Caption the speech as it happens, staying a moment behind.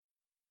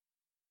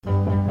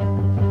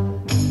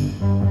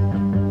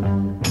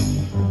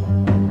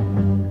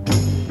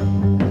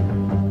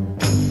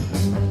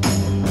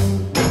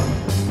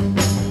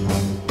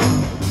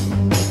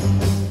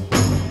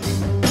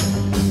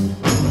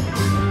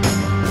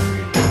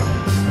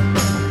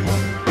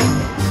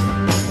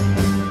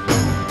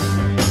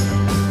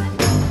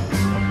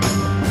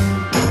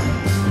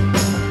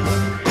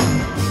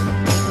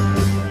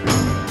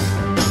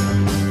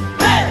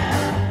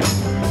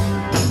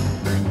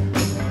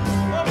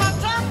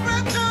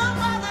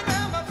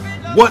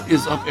What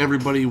is up,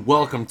 everybody?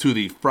 Welcome to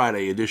the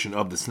Friday edition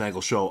of the Snaggle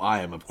Show.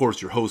 I am, of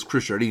course, your host,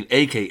 Chris Jardine,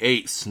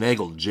 aka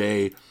Snaggle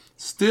J.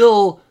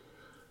 Still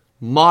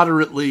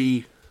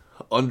moderately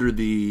under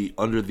the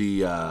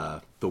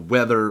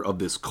weather of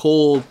this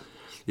cold.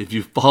 If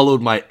you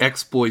followed my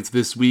exploits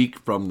this week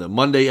from the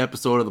Monday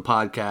episode of the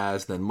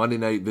podcast, then Monday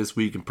night this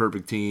week in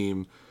Perfect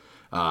Team,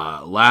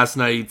 last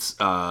night's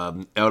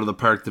Out of the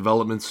Park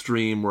development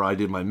stream where I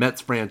did my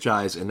Mets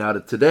franchise, and now to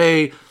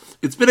today,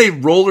 it's been a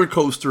roller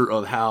coaster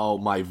of how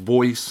my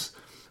voice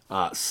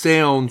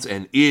sounds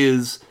and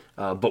is,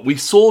 but we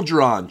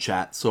soldier on,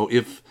 chat. So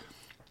if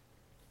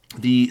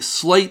the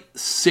slight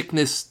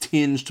sickness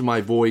tinge to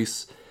my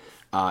voice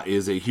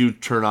is a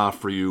huge turnoff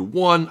for you,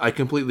 one, I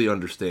completely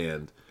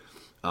understand.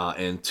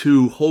 And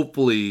two,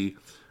 hopefully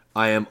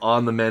I am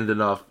on the mend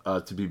enough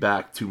to be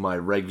back to my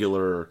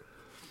regular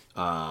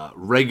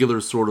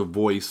sort of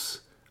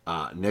voice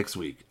next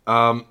week.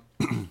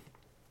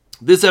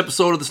 This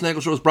episode of the Snaggle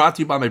Show is brought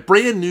to you by my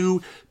brand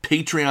new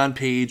Patreon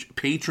page,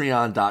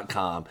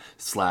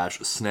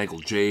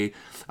 patreon.com/SnaggleJ.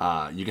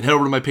 You can head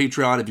over to my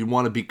Patreon if you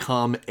want to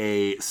become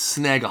a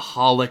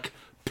Snagaholic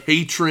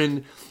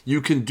patron. You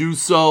can do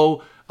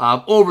so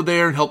over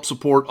there and help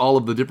support all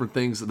of the different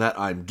things that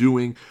I'm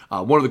doing.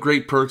 One of the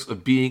great perks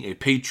of being a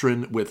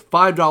patron with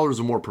 $5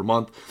 or more per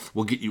month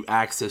will get you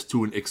access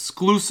to an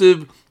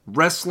exclusive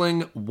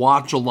wrestling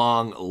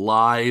watch-along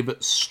live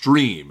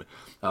stream.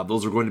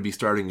 Those are going to be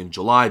starting in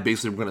July.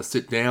 Basically, we're going to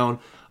sit down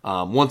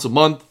once a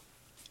month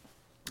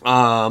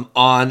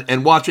on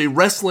and watch a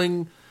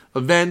wrestling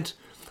event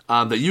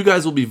that you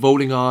guys will be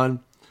voting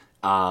on.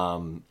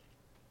 And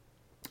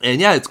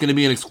yeah, it's going to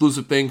be an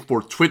exclusive thing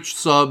for Twitch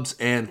subs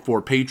and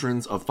for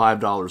patrons of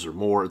 $5 or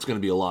more. It's going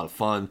to be a lot of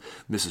fun.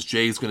 Mrs.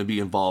 J is going to be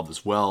involved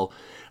as well.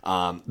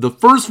 The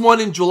first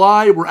one in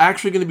July, we're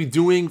actually going to be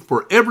doing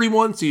for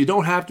everyone, so you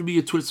don't have to be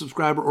a Twitch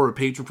subscriber or a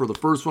patron for the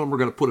first one. We're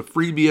going to put a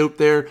freebie out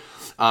there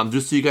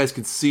just so you guys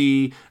can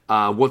see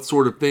what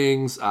sort of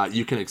things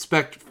you can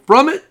expect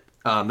from it.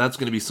 That's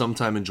going to be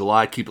sometime in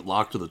July. Keep it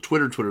locked to the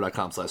Twitter,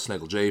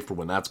 twitter.com/SnaggleJ for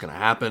when that's going to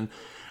happen.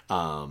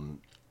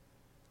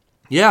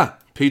 Yeah,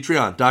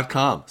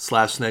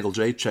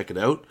 patreon.com/SnaggleJ. Check it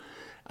out.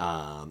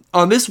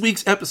 On this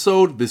week's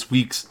episode,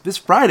 this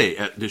Friday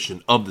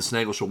edition of the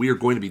Snaggle Show, we are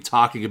going to be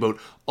talking about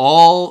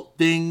all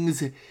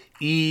things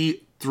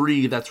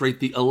E3. That's right,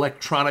 the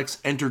Electronics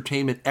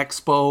Entertainment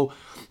Expo.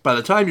 By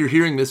the time you're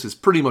hearing this, it's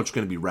pretty much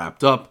going to be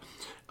wrapped up.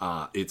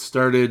 It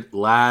started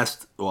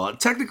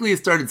technically it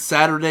started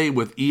Saturday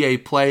with EA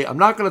Play. I'm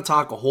not going to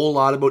talk a whole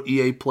lot about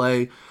EA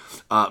Play,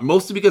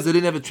 mostly because I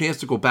didn't have a chance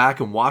to go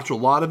back and watch a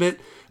lot of it.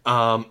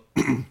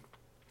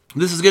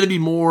 This is going to be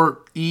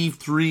more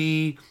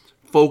E3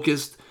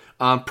 focused.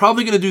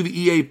 Probably going to do the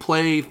EA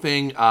Play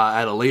thing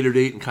at a later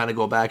date and kind of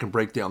go back and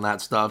break down that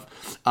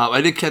stuff.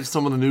 I did catch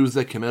some of the news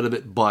that came out of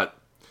it, but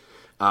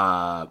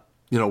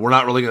we're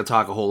not really going to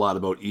talk a whole lot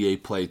about EA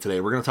Play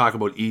today. We're going to talk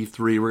about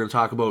E3. We're going to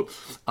talk about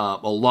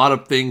a lot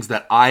of things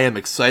that I am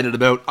excited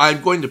about.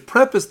 I'm going to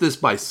preface this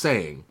by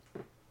saying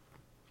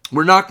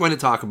we're not going to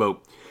talk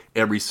about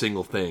every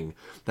single thing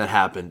that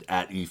happened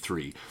at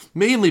E3,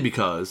 mainly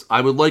because I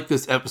would like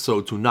this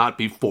episode to not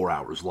be 4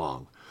 hours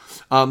long.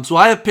 So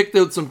I have picked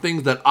out some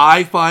things that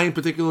I find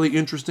particularly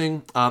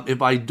interesting.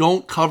 If I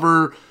don't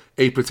cover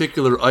a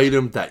particular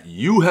item that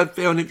you have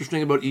found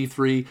interesting about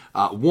E3,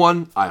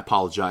 one, I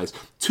apologize.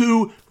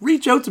 Two,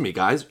 reach out to me,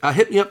 guys.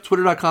 Hit me up,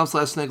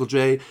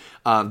 twitter.com/SnaggleJ.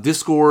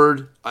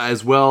 Discord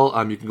as well.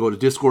 You can go to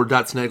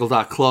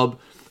discord.snaggle.club.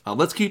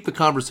 Let's keep the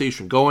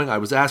conversation going. I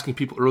was asking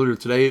people earlier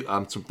today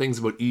some things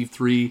about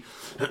E3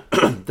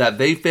 that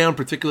they found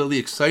particularly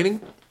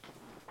exciting.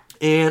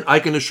 And I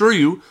can assure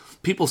you,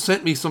 people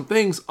sent me some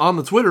things on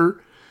the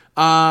Twitter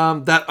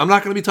that I'm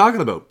not going to be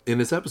talking about in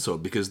this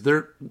episode because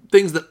they're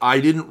things that I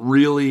didn't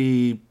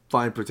really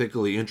find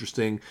particularly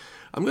interesting.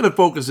 I'm going to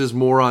focus this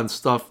more on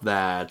stuff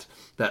that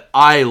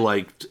I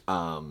liked,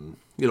 to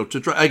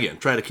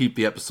try to keep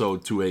the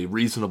episode to a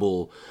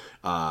reasonable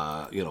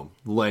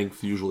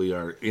length, usually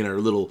in our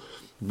little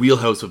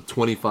wheelhouse of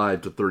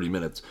 25 to 30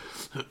 minutes.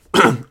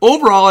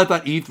 Overall, I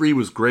thought E3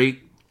 was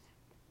great.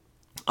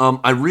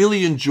 I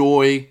really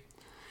enjoy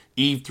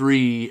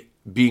E3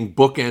 being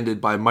bookended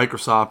by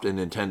Microsoft and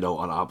Nintendo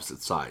on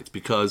opposite sides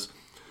because,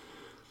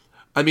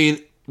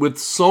 with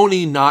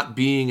Sony not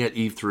being at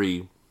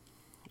E3,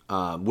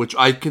 which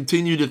I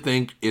continue to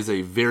think is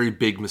a very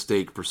big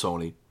mistake for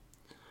Sony,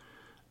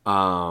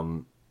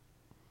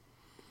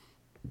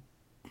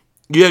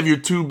 you have your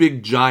two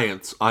big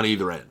giants on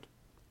either end.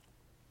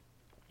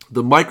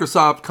 The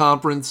Microsoft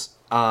conference,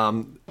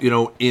 in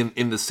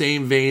the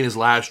same vein as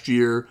last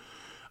year,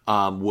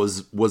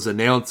 was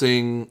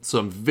announcing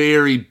some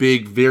very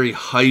big, very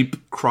hype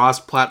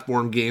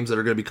cross-platform games that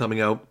are going to be coming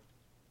out.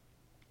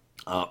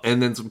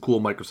 And then some cool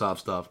Microsoft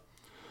stuff.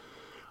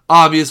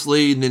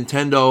 Obviously,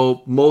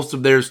 Nintendo, most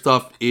of their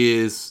stuff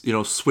is,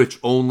 Switch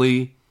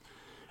only.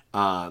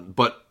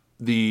 But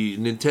the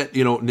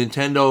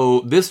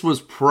Nintendo, this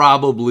was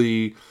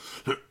probably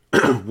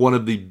one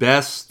of the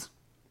best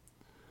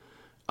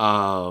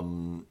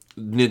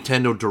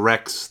Nintendo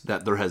Directs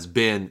that there has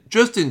been,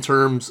 just in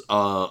terms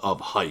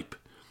of hype.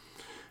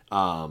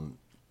 And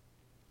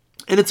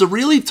it's a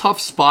really tough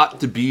spot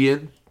to be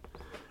in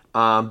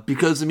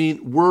because, I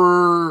mean,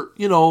 we're,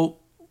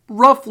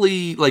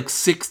 roughly like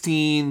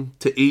 16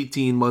 to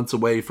 18 months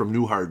away from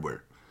new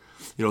hardware.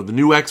 The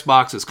new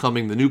Xbox is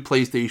coming. The new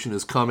PlayStation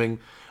is coming.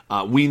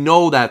 We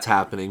know that's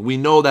happening. We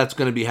know that's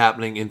going to be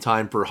happening in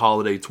time for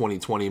holiday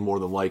 2020, more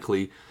than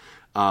likely.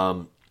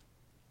 And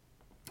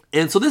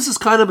so this is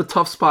kind of a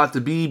tough spot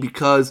to be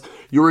because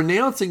you're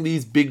announcing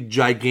these big,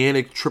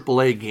 gigantic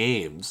AAA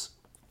games.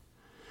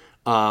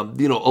 A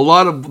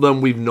lot of them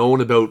we've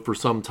known about for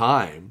some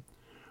time,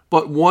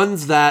 but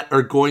ones that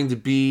are going to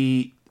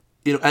be,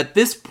 at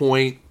this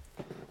point,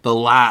 the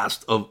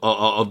last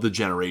of the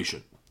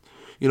generation.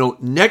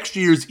 Next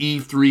year's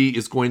E3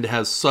 is going to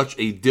have such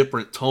a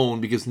different tone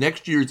because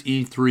next year's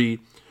E3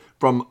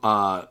 from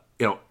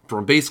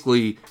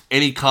basically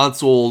any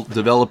console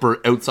developer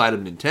outside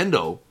of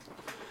Nintendo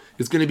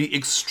is going to be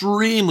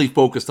extremely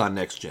focused on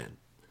next gen.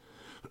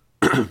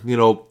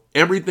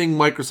 Everything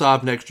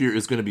Microsoft next year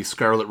is going to be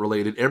Scarlet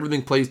related.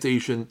 Everything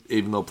PlayStation,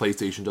 even though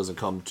PlayStation doesn't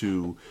come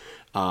to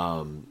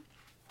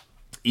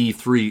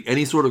E3,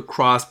 any sort of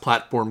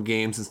cross-platform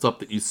games and stuff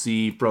that you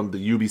see from the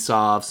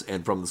Ubisofts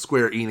and from the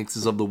Square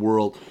Enixes of the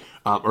world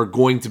are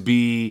going to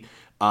be,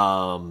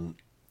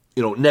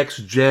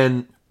 next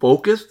gen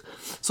focused.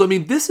 So I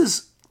mean, this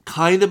is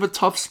kind of a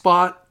tough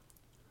spot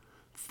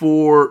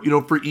for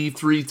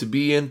E3 to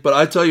be in, but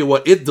I tell you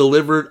what, it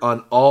delivered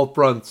on all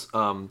fronts.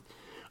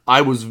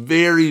 I was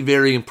very,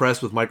 very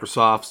impressed with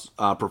Microsoft's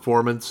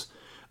performance.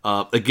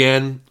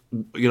 Again,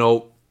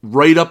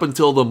 right up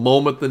until the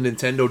moment the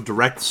Nintendo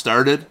Direct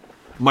started,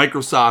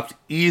 Microsoft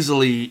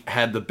easily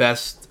had the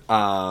best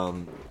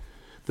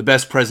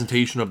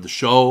presentation of the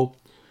show,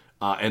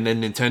 and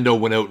then Nintendo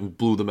went out and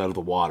blew them out of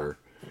the water.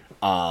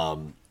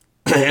 And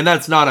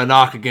that's not a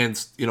knock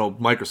against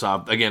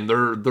Microsoft. Again,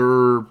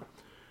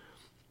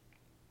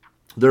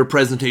 their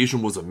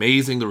presentation was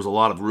amazing. There was a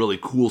lot of really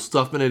cool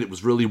stuff in it. It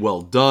was really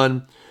well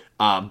done.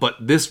 But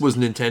this was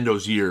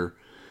Nintendo's year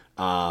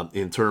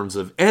in terms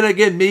of... And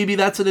again, maybe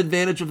that's an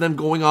advantage of them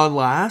going on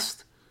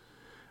last.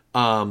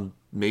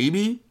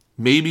 Maybe.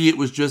 Maybe it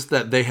was just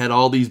that they had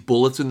all these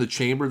bullets in the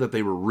chamber that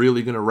they were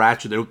really going to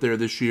ratchet out there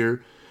this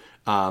year.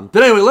 But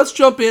anyway, let's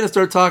jump in and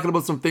start talking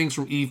about some things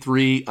from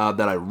E3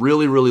 that I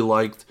really, really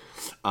liked.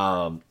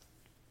 So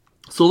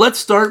let's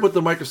start with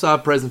the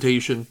Microsoft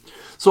presentation.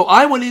 So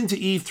I went into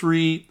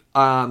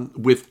E3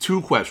 with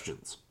two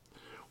questions.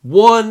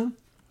 One,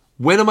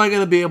 when am I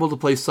going to be able to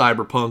play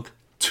Cyberpunk?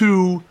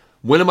 Two,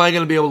 when am I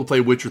going to be able to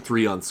play Witcher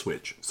 3 on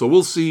Switch? So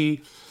we'll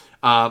see.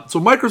 So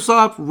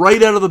Microsoft,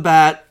 right out of the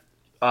bat,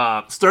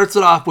 starts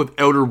it off with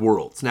Outer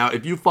Worlds. Now,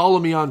 if you follow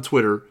me on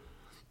Twitter,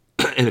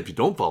 and if you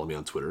don't follow me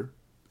on Twitter,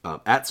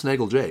 at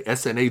SnaggleJ,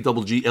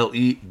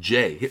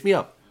 SNAGGLEJ, hit me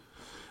up.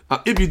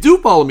 If you do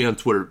follow me on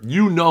Twitter,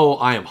 you know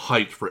I am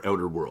hyped for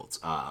Outer Worlds,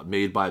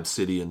 made by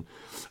Obsidian.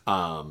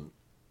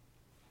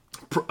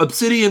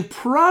 Obsidian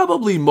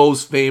probably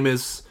most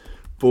famous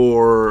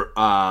for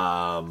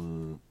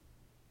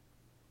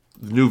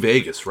New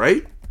Vegas,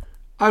 right?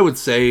 I would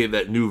say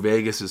that New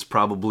Vegas is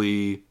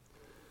probably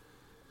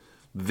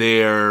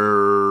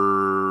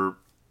their...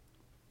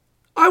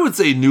 I would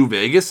say New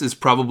Vegas is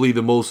probably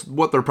the most,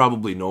 what they're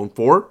probably known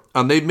for.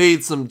 They've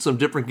made some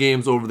different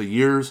games over the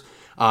years.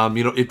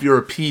 If you're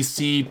a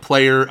PC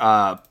player,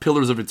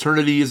 Pillars of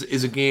Eternity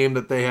is a game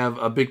that they have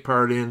a big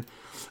part in.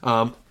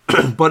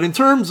 But in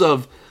terms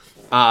of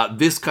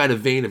this kind of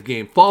vein of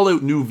game,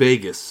 Fallout New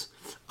Vegas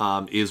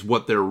is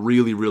what they're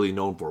really, really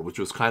known for, which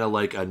was kind of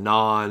like a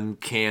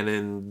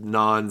non-canon,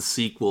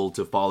 non-sequel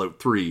to Fallout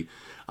 3,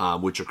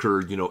 which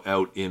occurred,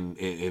 out in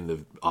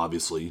the,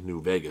 obviously,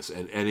 New Vegas.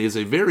 And is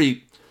a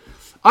very...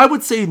 I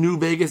would say New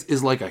Vegas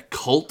is like a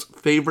cult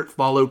favorite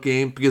Fallout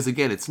game because,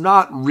 again, it's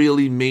not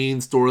really main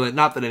storyline.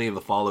 Not that any of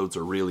the Fallouts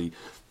are really,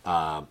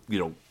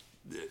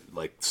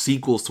 like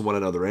sequels to one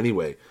another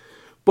anyway.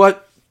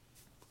 But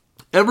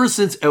ever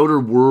since Outer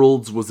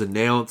Worlds was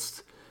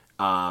announced,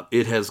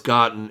 it has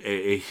gotten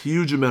a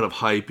huge amount of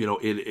hype.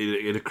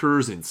 It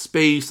occurs in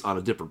space on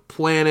a different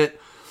planet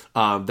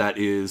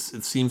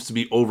it seems to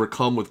be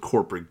overcome with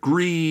corporate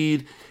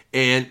greed.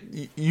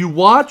 And you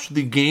watch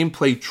the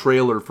gameplay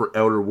trailer for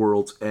Outer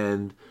Worlds,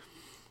 and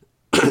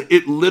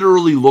it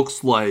literally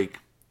looks like,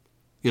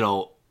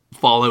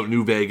 Fallout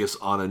New Vegas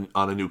on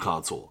a new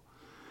console.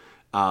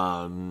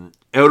 Outer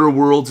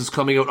Worlds is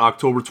coming out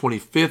October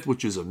 25th,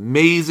 which is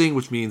amazing,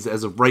 which means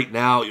as of right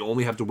now, you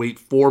only have to wait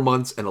 4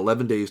 months and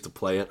 11 days to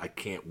play it. I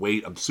can't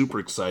wait. I'm super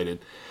excited.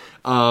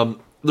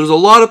 There's a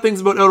lot of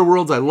things about Outer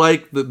Worlds I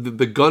like.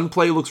 The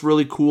gunplay looks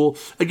really cool.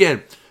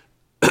 Again,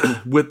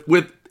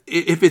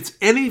 if it's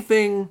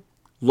anything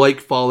like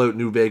Fallout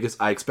New Vegas,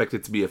 I expect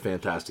it to be a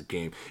fantastic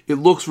game. It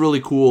looks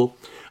really cool.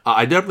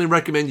 I definitely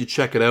recommend you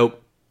check it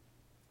out.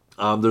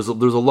 There's a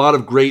lot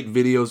of great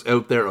videos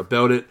out there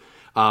about it.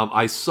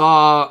 I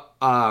saw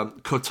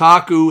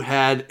Kotaku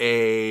had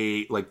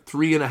a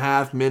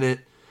 3.5 minute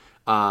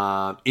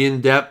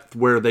in depth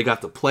where they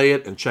got to play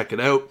it and check it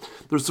out.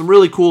 There's some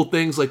really cool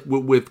things like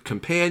with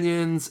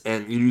companions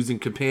and using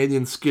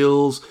companion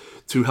skills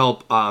to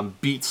help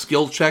beat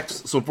skill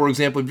checks. So, for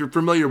example, if you're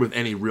familiar with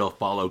any real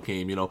Fallout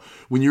game,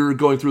 when you're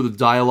going through the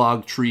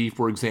dialogue tree,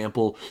 for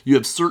example, you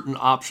have certain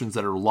options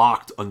that are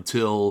locked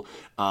until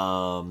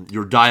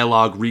your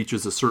dialogue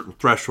reaches a certain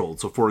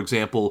threshold. So, for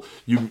example,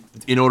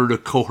 in order to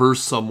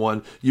coerce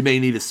someone, you may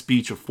need a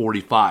speech of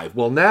 45.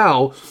 Well,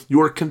 now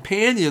your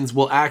companions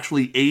will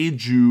actually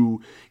aid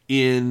you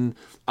in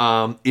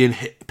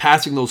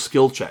passing those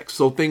skill checks.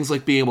 So things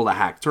like being able to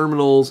hack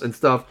terminals and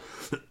stuff.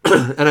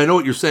 And I know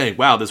what you're saying.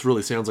 Wow, this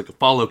really sounds like a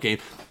Fallout game.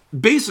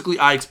 Basically,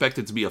 I expect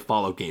it to be a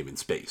Fallout game in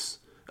space.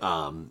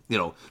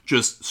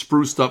 Just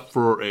spruced up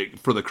for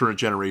the current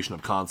generation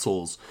of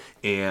consoles,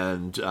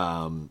 and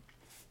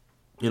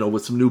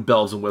with some new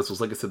bells and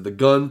whistles. Like I said, the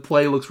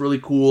gunplay looks really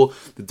cool.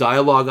 The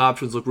dialogue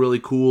options look really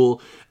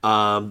cool.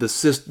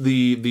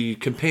 The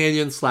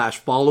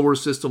companion/follower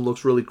system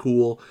looks really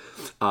cool.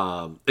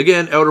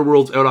 Again, Outer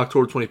Worlds out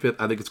October 25th.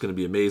 I think it's going to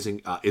be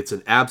amazing. It's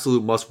an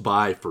absolute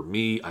must-buy for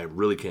me. I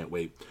really can't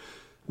wait.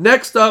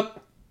 Next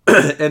up,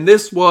 and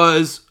this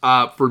was,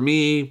 for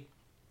me,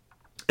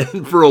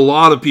 and for a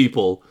lot of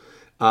people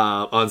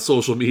on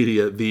social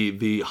media,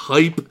 the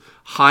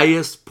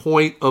highest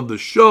point of the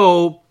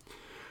show,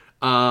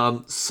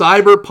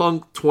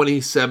 Cyberpunk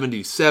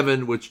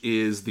 2077, which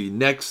is the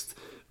next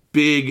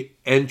big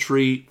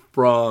entry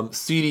from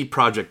CD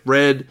Projekt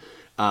Red,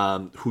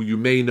 who you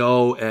may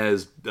know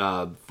as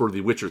for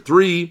The Witcher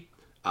 3,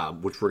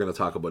 which we're going to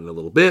talk about in a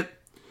little bit.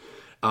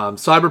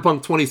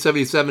 Cyberpunk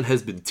 2077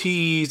 has been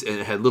teased, and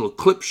it had little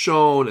clips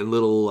shown and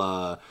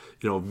little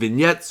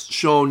vignettes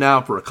shown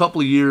now for a couple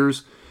of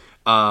years.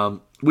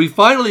 We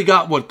finally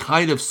got what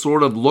kind of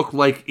sort of looked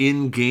like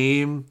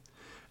in-game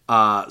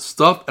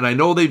stuff, and I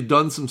know they've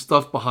done some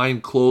stuff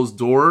behind closed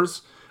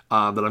doors that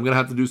I'm going to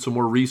have to do some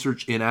more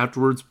research in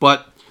afterwards.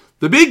 But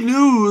the big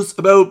news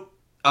about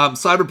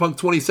Cyberpunk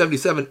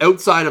 2077,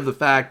 outside of the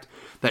fact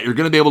that you're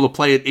going to be able to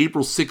play it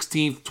April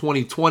 16th,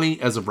 2020,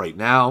 as of right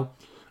now,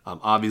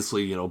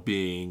 obviously,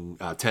 being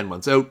 10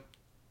 months out,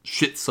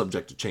 shit's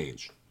subject to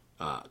change,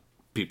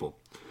 people.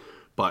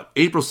 But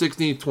April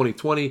 16th,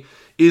 2020,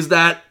 is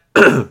that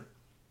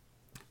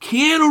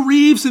Keanu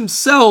Reeves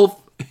himself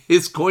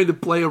is going to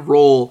play a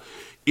role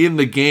in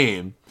the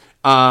game.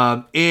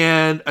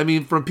 And, I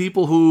mean, from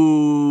people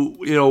who,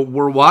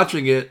 were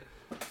watching it,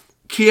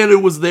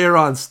 Keanu was there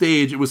on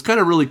stage. It was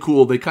kind of really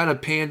cool. They kind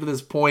of panned to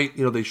this point.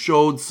 They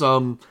showed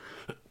some,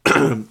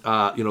 some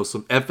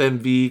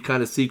FMV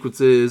kind of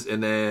sequences,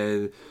 and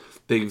then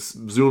they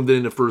zoomed in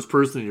into first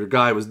person, and your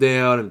guy was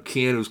down, and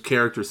Keanu's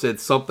character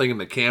said something, and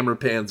the camera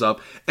pans up,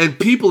 and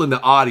people in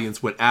the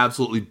audience went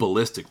absolutely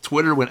ballistic.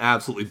 Twitter went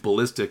absolutely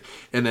ballistic,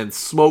 and then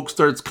smoke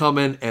starts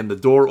coming, and the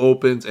door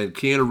opens, and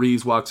Keanu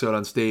Reeves walks out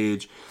on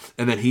stage,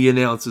 and then he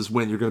announces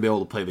when you're going to be able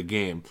to play the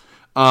game.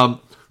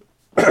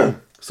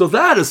 So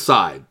that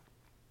aside,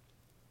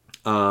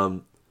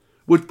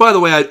 which, by the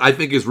way, I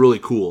think is really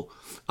cool.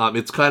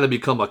 It's kind of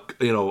become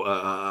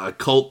a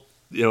cult,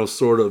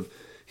 sort of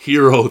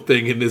hero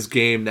thing in this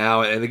game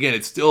now. And again,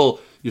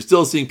 you're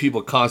still seeing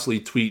people constantly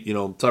tweet,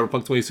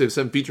 Cyberpunk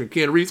 2077 featuring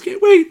Keanu Reeves.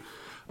 Can't wait.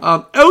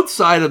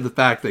 Outside of the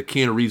fact that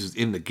Keanu Reeves is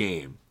in the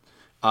game,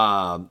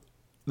 the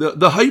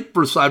hype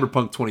for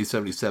Cyberpunk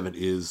 2077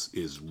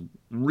 is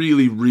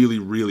really, really,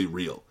 really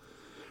real.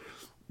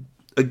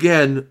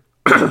 Again,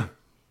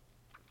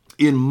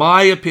 in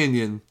my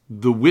opinion,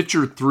 The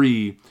Witcher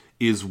 3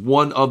 is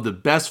one of the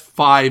best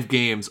 5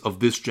 games of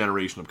this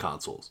generation of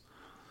consoles.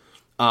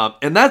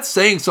 And that's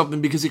saying something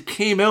because it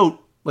came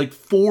out like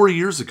 4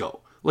 years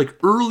ago, like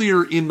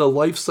earlier in the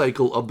life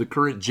cycle of the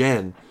current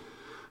gen.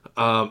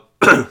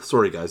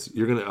 Sorry, guys,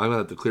 I'm gonna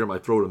have to clear my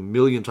throat a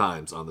million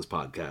times on this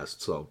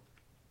podcast. So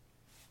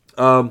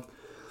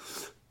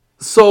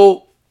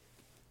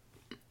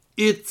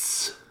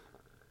it's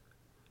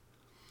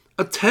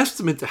a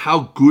testament to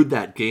how good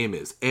that game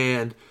is.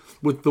 And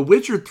with The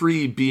Witcher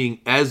 3 being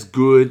as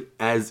good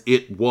as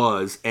it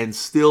was and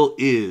still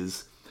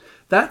is,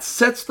 that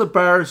sets the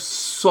bar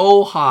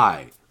so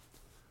high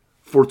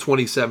for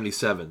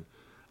 2077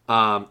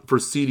 for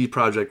CD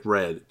Projekt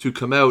Red to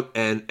come out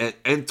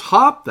and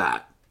top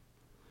that.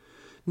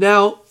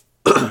 Now,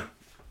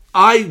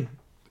 I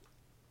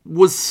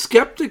was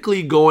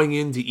skeptically going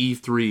into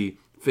E3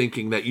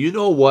 thinking that, you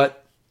know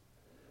what?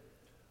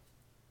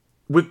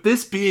 With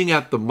this being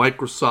at the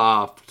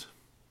Microsoft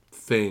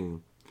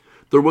thing,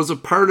 there was a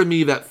part of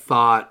me that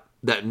thought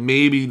that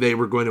maybe they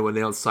were going to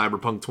announce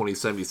Cyberpunk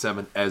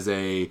 2077 as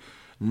a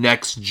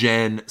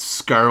next-gen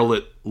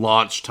Scarlet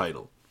launch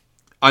title.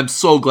 I'm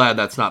so glad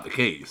that's not the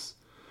case.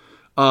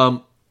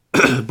 But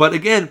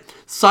again,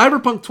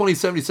 Cyberpunk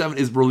 2077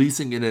 is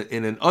releasing in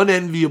an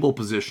unenviable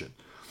position.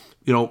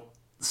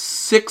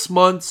 6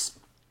 months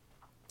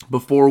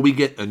before we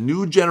get a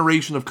new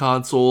generation of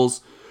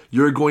consoles,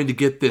 you're going to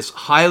get this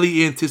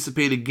highly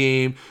anticipated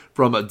game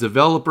from a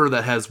developer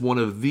that has one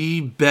of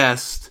the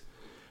best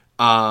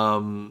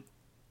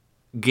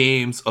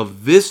games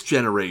of this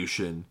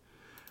generation.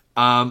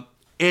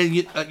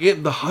 And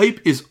again, the hype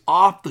is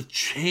off the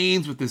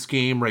chains with this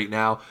game right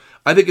now.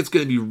 I think it's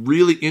going to be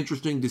really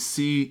interesting to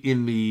see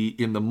in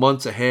the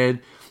months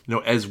ahead,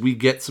 as we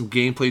get some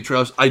gameplay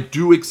trailers. I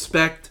do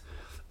expect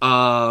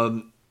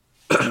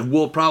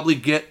we'll probably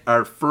get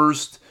our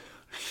first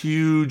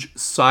huge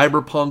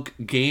Cyberpunk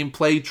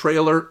gameplay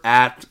trailer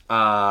at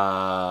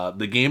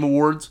the Game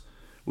Awards,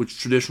 which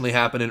traditionally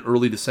happen in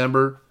early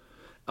December.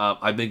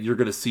 I think you're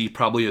going to see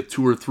probably a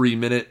 2 or 3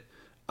 minute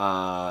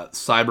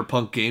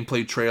Cyberpunk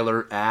gameplay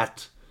trailer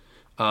at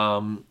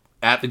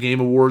the Game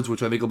Awards,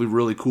 which I think will be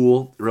really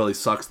cool. It really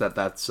sucks that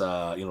that's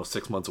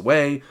 6 months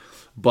away,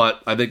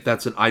 but I think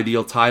that's an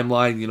ideal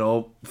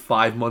timeline.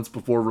 5 months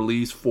before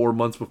release, 4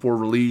 months before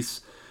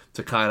release,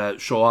 to kind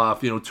of show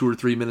off 2 or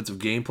 3 minutes of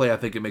gameplay. I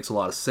think it makes a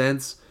lot of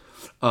sense.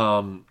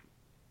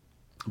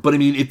 But I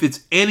mean, if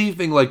it's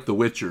anything like The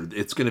Witcher,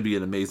 it's going to be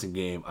an amazing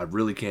game. I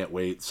really can't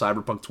wait.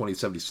 Cyberpunk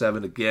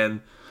 2077,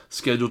 again,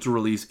 scheduled to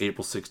release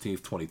April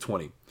 16th,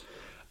 2020.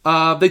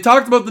 They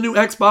talked about the new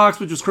Xbox,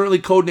 which is currently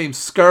codenamed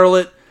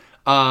Scarlet.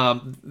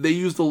 They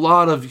used a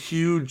lot of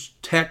huge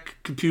tech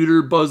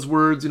computer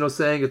buzzwords,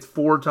 saying it's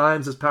 4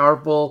 times as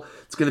powerful.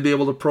 It's going to be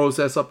able to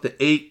process up to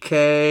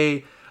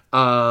 8K.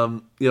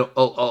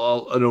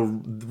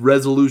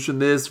 Resolution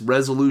this,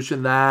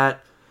 resolution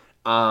that.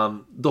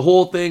 The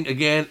whole thing,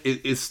 again,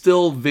 is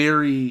still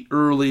very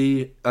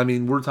early. I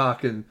mean, we're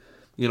talking,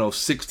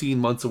 16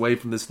 months away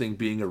from this thing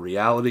being a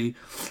reality.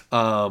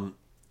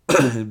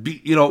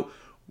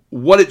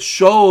 What it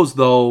shows,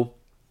 though,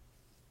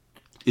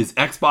 is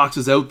Xbox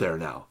is out there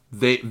now.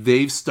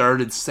 They've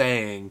started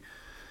saying,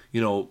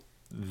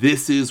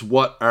 this is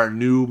what our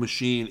new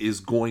machine is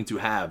going to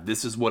have.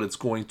 This is what it's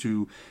going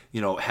to,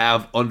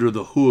 have under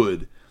the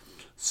hood.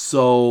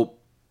 So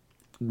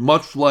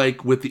much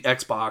like with the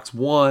Xbox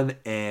One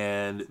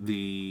and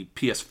the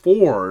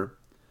PS4,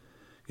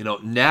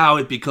 now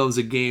it becomes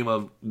a game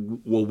of,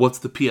 well, what's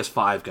the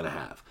PS5 going to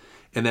have?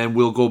 And then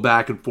we'll go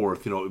back and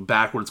forth,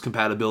 backwards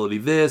compatibility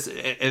this.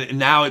 And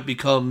now it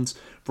becomes,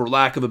 for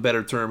lack of a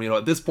better term,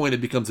 at this point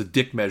it becomes a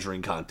dick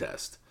measuring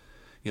contest.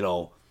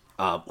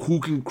 Who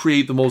can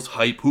create the most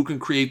hype? Who can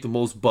create the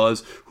most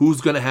buzz?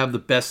 Who's going to have the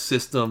best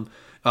system?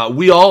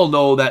 We all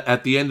know that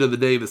at the end of the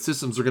day, the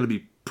systems are going to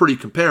be pretty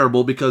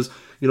comparable because,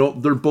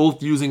 they're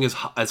both using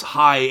as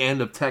high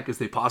end of tech as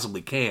they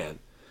possibly can.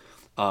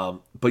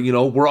 But,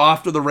 we're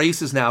off to the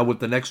races now with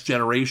the next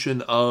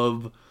generation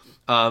of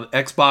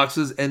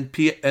Xboxes and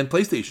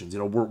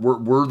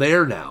PlayStations. We're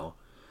there now.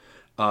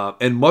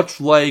 And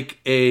much like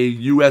a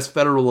U.S.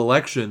 federal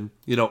election,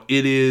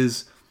 it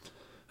is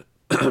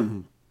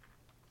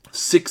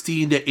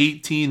 16 to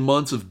 18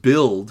 months of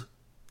build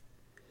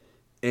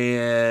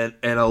and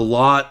a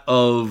lot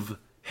of,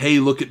 hey,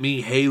 look at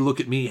me, hey, look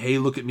at me, hey,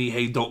 look at me,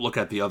 hey, don't look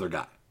at the other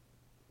guy.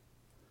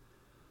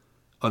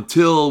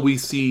 Until we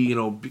see,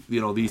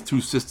 these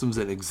two systems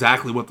and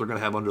exactly what they're going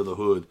to have under the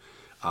hood,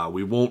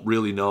 we won't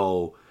really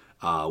know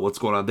what's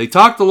going on. They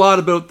talked a lot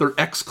about their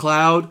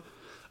xCloud.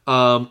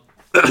 I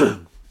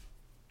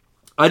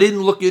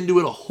didn't look into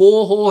it a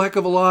whole heck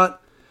of a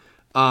lot,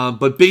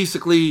 but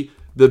basically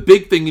the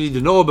big thing you need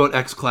to know about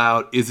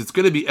xCloud is it's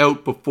going to be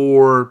out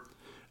before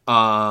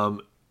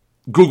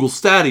Google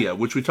Stadia,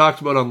 which we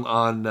talked about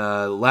on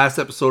last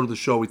episode of the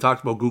show. We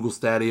talked about Google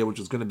Stadia, which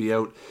is going to be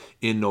out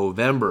in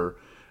November.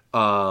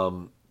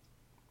 And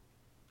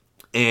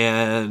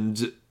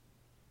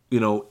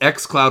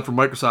xCloud from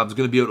Microsoft is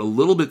going to be out a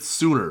little bit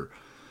sooner.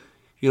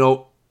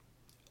 A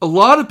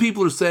lot of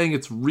people are saying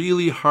it's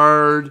really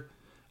hard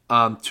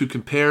to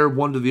compare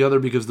one to the other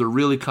because they're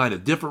really kind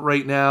of different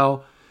right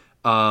now.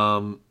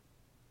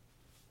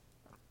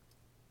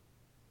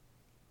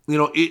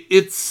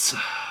 It's...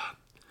 I'm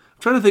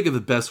trying to think of the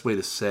best way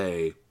to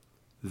say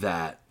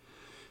that.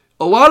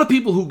 A lot of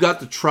people who got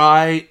to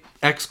try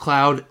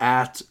xCloud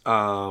at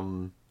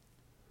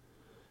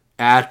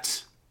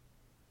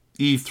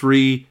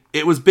E3,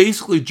 it was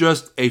basically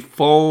just a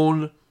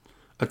phone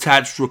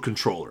attached to a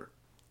controller.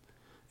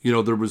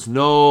 There was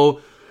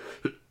no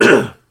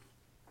TVs,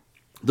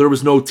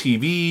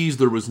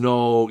 there was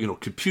no,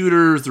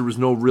 computers, there was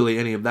no really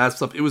any of that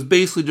stuff. It was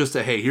basically just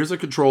a, hey, here's a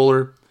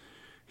controller,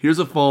 here's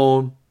a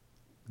phone,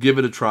 give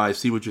it a try,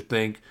 see what you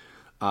think.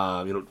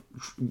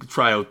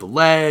 Try out the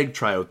lag,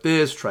 try out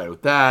this, try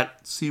out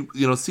that, see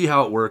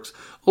how it works.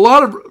 A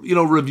lot of,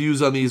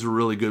 reviews on these are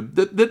really good.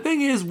 The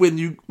thing is, when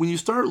you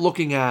start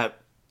looking at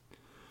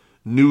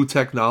new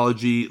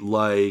technology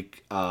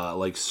like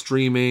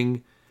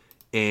streaming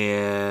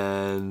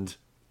and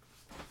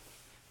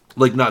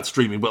not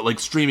streaming, but like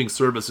streaming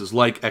services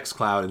like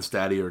xCloud and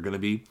Stadia are going to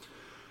be,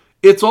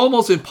 it's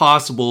almost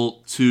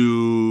impossible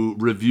to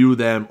review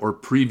them or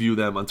preview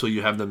them until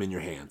you have them in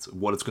your hands.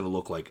 What it's going to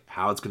look like,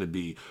 how it's going to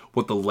be,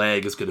 what the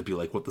lag is going to be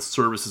like, what the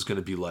service is going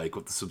to be like,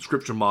 what the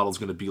subscription model is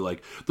going to be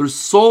like. There's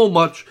so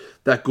much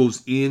that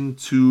goes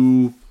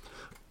into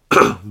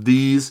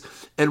these.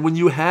 And when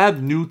you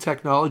have new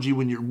technology,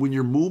 when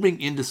you're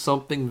moving into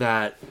something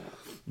that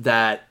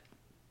there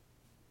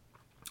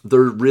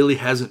really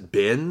hasn't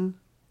been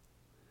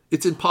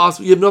It's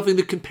impossible. You have nothing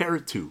to compare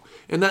it to.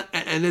 And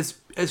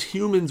as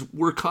humans,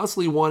 we're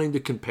constantly wanting to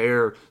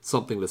compare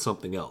something to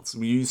something else.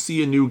 You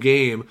see a new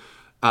game,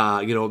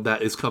 that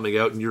is coming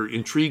out, and you're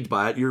intrigued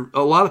by it.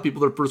 A lot of people,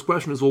 their first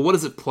question is, well, what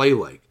does it play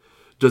like?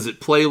 Does it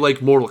play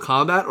like Mortal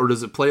Kombat, or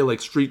does it play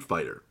like Street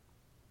Fighter?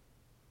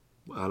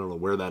 I don't know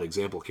where that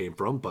example came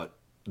from, but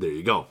there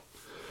you go.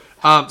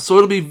 So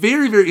it'll be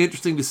very, very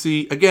interesting to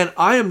see. Again,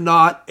 I am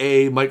not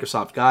a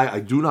Microsoft guy. I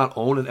do not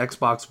own an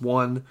Xbox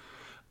One.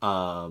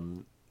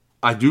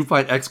 I do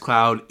find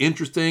xCloud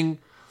interesting.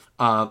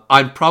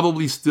 I'm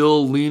probably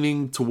still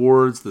leaning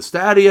towards the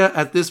Stadia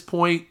at this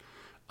point.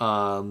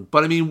 But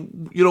I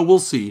mean, we'll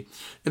see.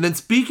 And then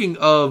speaking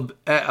of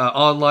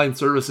online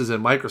services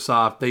and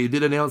Microsoft, they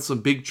did announce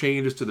some big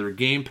changes to their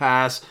Game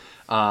Pass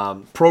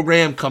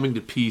program coming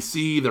to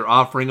PC. They're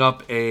offering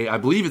up I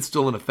believe it's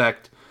still in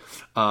effect,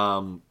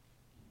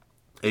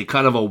 a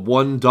kind of a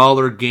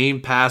 $1 Game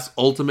Pass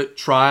Ultimate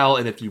trial.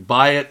 And if you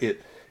buy it,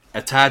 it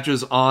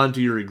attaches onto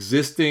your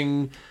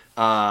existing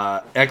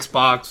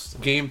Xbox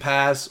Game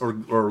Pass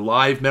or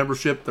Live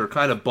membership. They're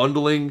kind of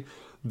bundling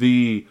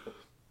the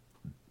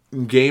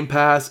Game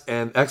Pass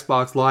and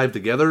Xbox Live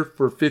together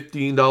for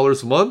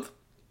 $15 a month,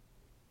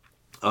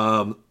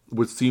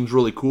 which seems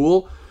really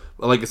cool.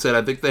 Like I said,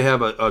 I think they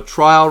have a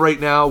trial right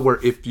now where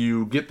if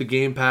you get the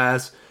Game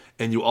Pass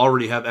and you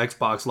already have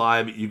Xbox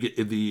Live, you get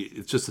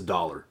it's just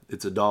 $1.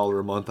 It's $1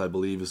 a month, I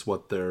believe, is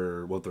what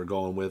they're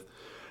going with.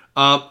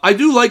 I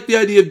do like the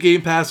idea of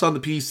Game Pass on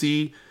the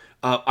PC.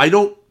 I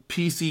don't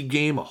PC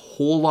game a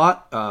whole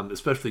lot,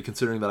 especially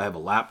considering that I have a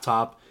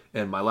laptop,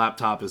 and my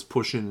laptop is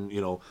pushing,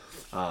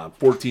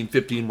 14,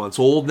 15 months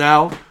old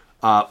now.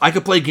 I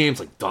could play games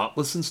like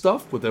Dauntless and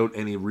stuff without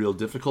any real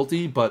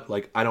difficulty, but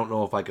I don't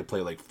know if I could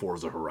play like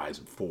Forza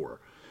Horizon 4.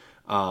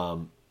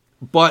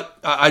 But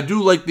I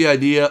do like the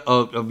idea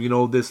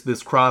of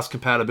this cross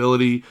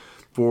compatibility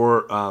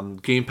for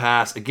Game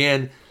Pass.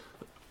 Again,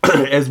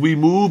 as we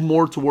move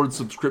more towards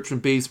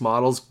subscription-based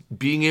models,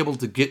 being able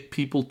to get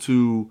people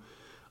to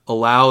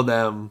allow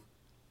them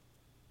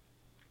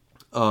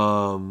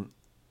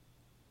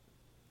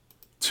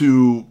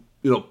to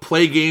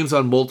play games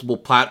on multiple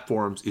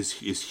platforms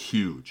is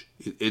huge.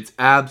 It's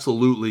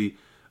absolutely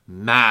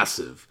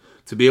massive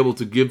to be able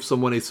to give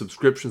someone a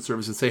subscription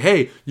service and say,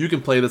 hey, you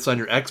can play this on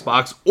your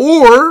Xbox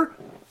or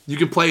you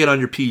can play it on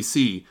your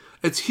PC.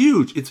 It's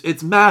huge.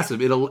 It's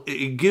massive.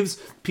 It gives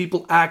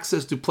people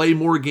access to play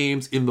more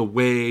games in the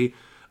way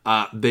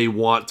they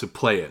want to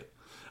play it.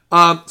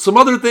 Some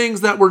other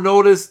things that were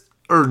announced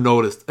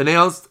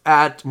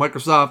at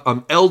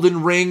Microsoft,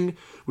 Elden Ring,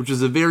 which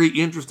is a very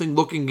interesting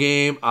looking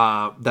game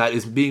that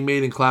is being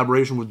made in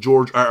collaboration with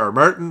George R.R.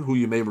 Martin, who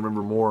you may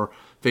remember more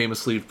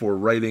famously for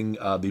writing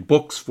the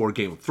books for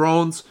Game of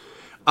Thrones.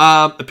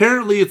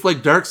 Apparently it's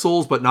like Dark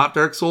Souls, but not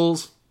Dark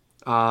Souls.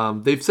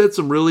 They've said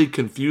some really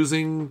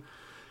confusing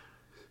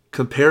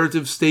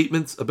comparative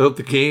statements about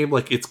the game,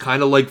 like it's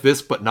kind of like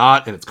this but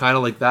not, and it's kind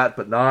of like that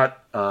but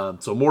not.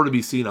 So more to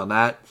be seen on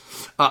that.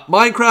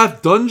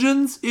 Minecraft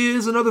Dungeons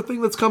is another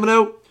thing that's coming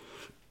out,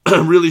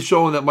 really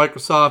showing that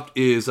Microsoft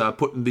is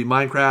putting the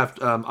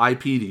Minecraft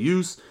IP to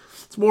use.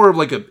 It's more of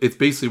it's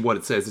basically what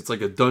it says. It's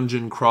like a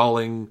dungeon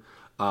crawling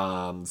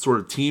sort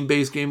of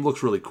team-based game.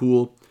 Looks really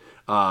cool.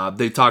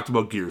 They talked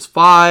about Gears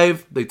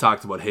 5. They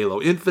talked about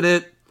Halo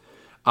Infinite.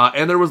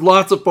 And there was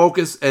lots of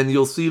focus, and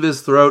you'll see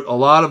this throughout a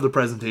lot of the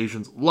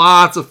presentations,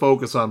 lots of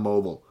focus on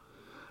mobile.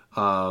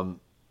 All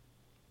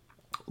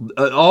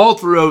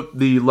throughout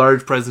the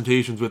large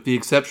presentations, with the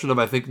exception of,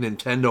 I think,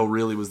 Nintendo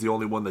really was the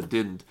only one that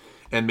didn't,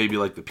 and maybe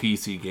like the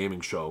PC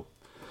gaming show.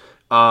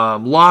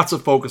 Lots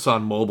of focus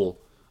on mobile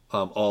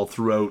all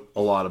throughout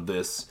a lot of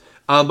this.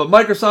 But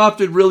Microsoft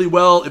did really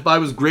well. If I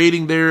was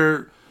grading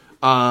their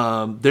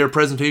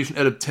presentation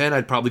out of 10,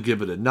 I'd probably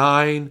give it a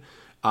 9.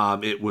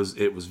 It was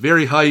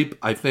very hype,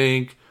 I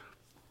think.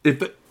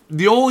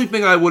 The only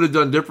thing I would have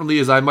done differently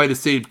is I might have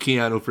saved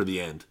Keanu for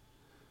the end.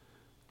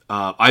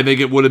 I think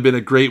it would have been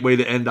a great way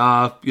to end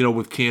off,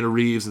 with Keanu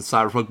Reeves and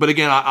Cyberpunk. But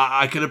again,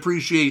 I can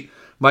appreciate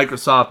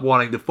Microsoft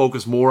wanting to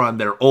focus more on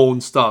their own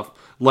stuff,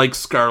 like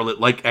Scarlet,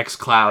 like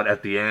xCloud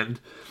at the end.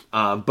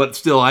 But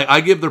still,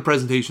 I give their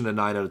presentation a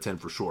 9 out of 10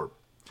 for sure.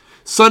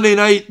 Sunday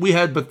night, we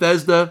had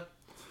Bethesda.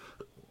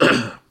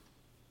 I'm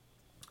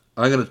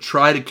going to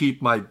try to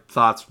keep my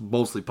thoughts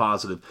mostly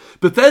positive.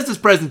 Bethesda's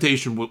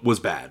presentation was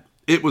bad.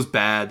 It was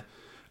bad.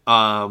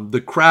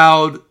 The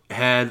crowd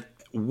had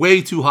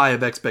way too high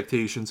of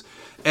expectations.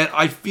 And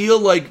I feel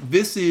like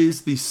this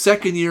is the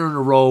second year in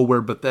a row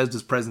where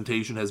Bethesda's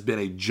presentation has been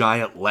a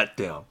giant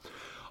letdown.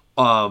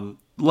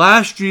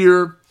 Last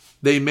year,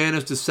 they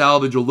managed to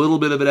salvage a little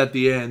bit of it at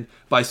the end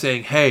by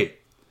saying, hey,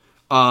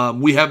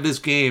 we have this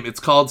game. It's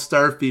called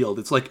Starfield.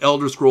 It's like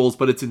Elder Scrolls,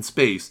 but it's in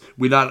space.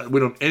 We don't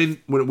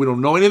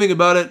know anything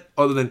about it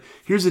other than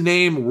here's a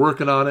name. We're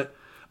working on it,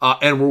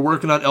 and we're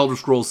working on Elder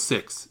Scrolls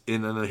 6.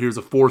 And then here's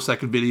a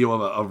 4-second video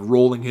of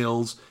rolling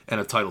hills and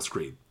a title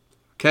screen.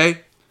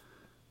 Okay,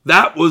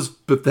 that was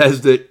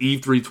Bethesda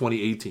E3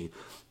 2018.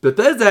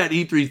 Bethesda at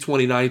E3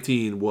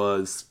 2019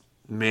 was,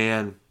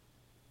 man,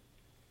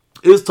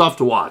 It was tough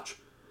to watch.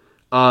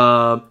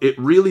 It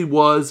really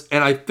was.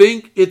 And I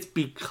think it's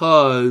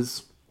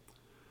because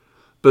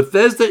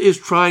Bethesda is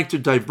trying to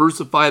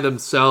diversify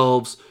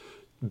themselves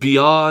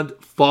beyond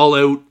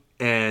Fallout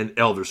and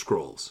Elder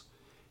Scrolls.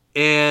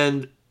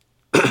 And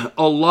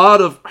a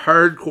lot of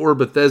hardcore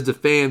Bethesda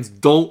fans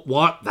don't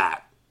want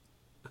that.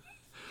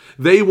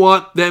 They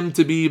want them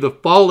to be the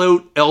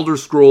Fallout Elder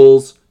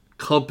Scrolls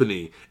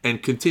company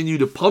and continue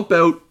to pump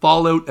out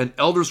Fallout and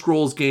Elder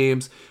Scrolls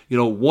games,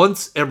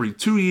 once every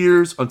 2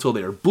 years until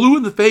they are blue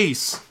in the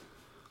face.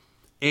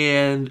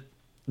 And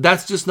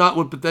that's just not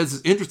what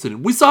Bethesda's interested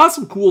in. We saw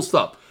some cool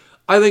stuff.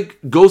 I think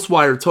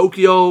Ghostwire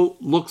Tokyo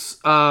looks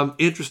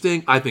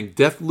interesting. I think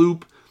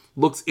Deathloop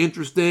looks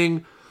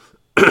interesting.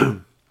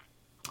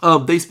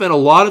 They spent a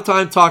lot of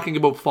time talking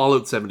about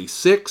Fallout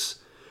 76,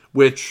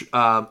 which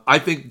I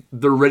think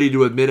they're ready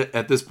to admit it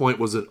at this point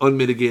was an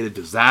unmitigated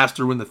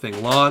disaster when the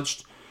thing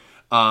launched.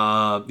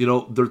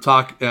 They're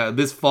talking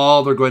this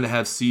fall they're going to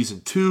have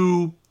Season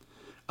 2,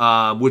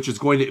 which is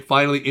going to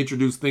finally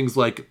introduce things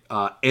like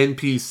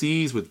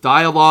NPCs with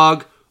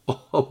dialogue.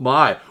 Oh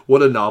my,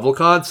 what a novel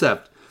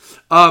concept.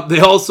 They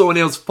also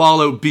announced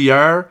Fallout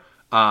BR,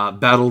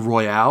 Battle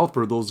Royale,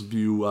 for those of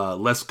you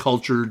less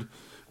cultured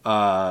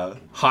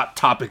hot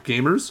topic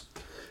gamers.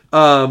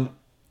 I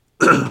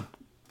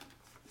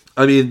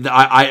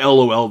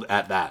LOL'd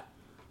at that.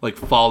 Like,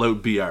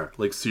 Fallout BR.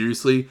 Like,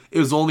 seriously? It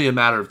was only a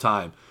matter of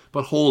time.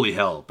 But holy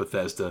hell,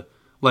 Bethesda.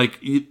 Like,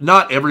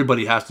 not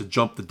everybody has to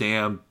jump the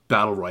damn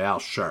Battle Royale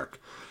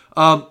shark.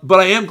 But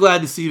I am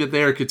glad to see that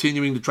they are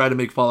continuing to try to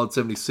make Fallout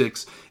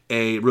 76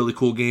 a really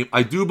cool game.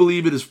 I do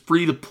believe it is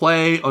free to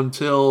play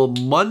until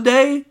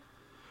Monday.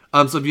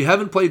 So if you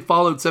haven't played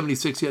Fallout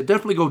 76 yet,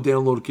 definitely go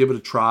download it, give it a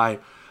try.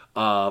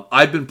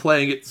 I've been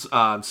playing it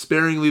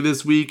sparingly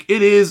this week.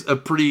 It is a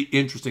pretty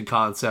interesting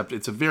concept.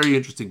 It's a very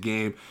interesting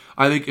game.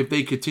 I think if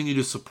they continue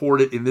to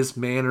support it in this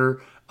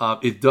manner,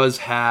 it does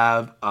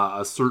have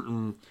a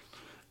certain,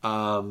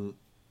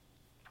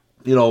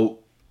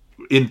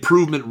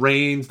 improvement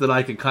range that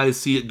I can kind of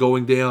see it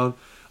going down.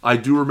 I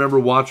do remember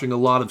watching a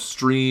lot of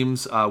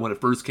streams when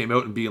it first came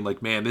out and being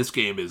like, man, this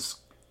game is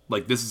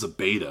like, this is a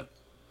beta.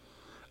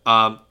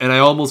 And I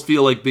almost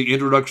feel like the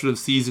introduction of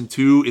Season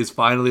 2 is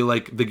finally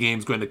like the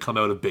game's going to come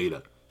out of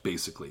beta,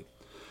 basically.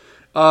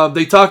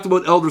 They talked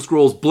about Elder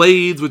Scrolls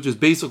Blades, which is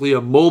basically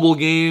a mobile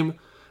game.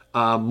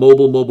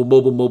 Mobile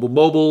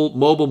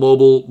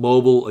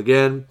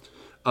again.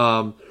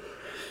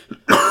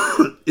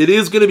 It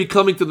is going to be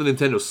coming to the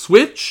Nintendo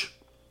Switch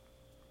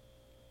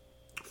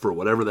for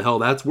whatever the hell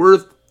that's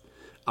worth.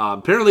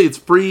 Apparently it's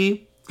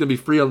free. It's going to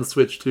be free on the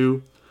Switch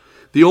too.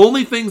 The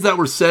only things that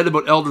were said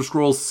about Elder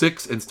Scrolls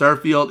 6 and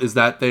Starfield is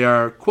that they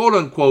are,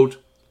 quote-unquote,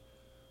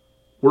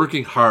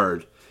 working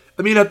hard.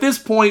 I mean, at this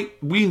point,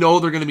 we know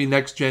they're going to be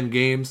next-gen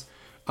games.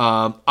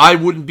 I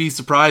wouldn't be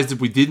surprised if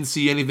we didn't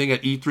see anything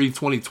at E3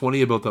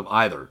 2020 about them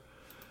either.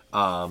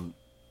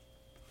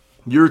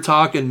 You're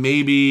talking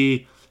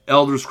maybe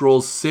Elder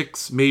Scrolls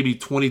 6, maybe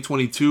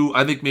 2022.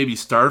 I think maybe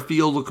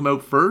Starfield will come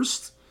out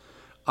first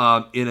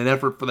in an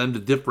effort for them to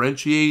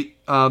differentiate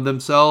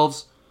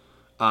themselves.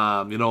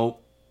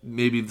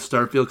 Maybe the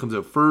Starfield comes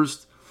out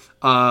first.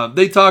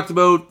 They talked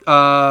about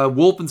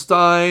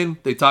Wolfenstein.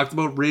 They talked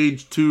about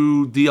Rage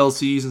 2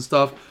 DLCs and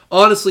stuff.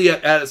 Honestly,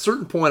 at a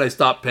certain point, I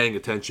stopped paying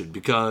attention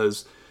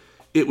because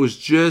it was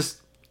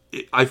just...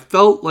 I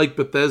felt like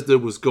Bethesda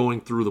was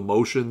going through the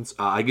motions.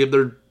 I give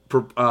their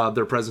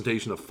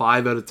presentation a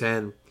 5 out of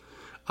 10.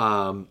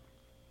 And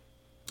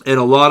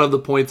a lot of the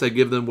points I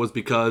give them was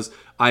because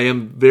I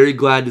am very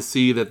glad to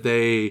see that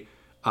they...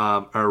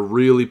 are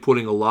really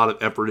putting a lot of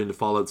effort into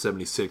Fallout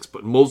 76,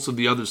 but most of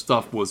the other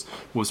stuff was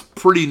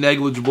pretty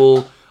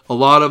negligible. A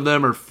lot of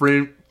them are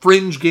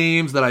fringe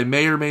games that I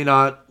may or may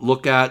not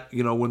look at,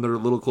 when they're a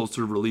little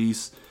closer to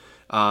release.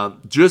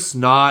 Just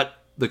not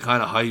the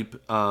kind of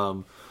hype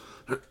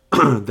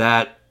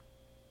that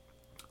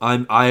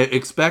I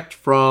expect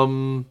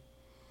from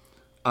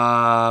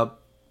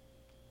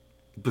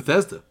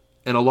Bethesda,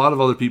 and a lot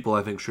of other people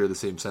I think share the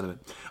same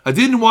sentiment. I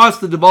didn't watch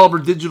the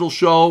Devolver Digital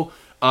show.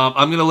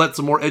 I'm going to let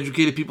some more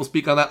educated people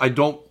speak on that. I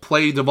don't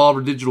play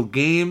Devolver Digital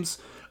games.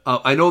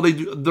 I know they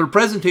do. Their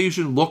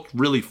presentation looked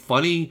really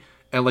funny,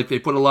 and like they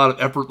put a lot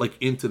of effort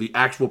like into the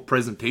actual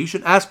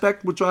presentation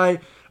aspect, which I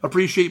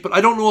appreciate. But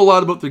I don't know a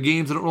lot about their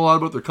games. I don't know a lot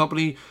about their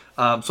company.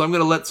 So I'm going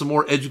to let some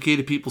more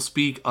educated people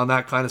speak on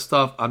that kind of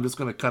stuff. I'm just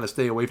going to kind of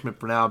stay away from it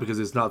for now because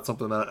it's not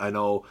something that I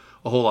know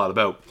a whole lot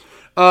about.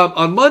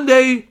 On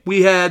Monday,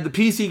 we had the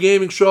PC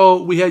Gaming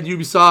Show. We had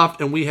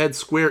Ubisoft, and we had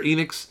Square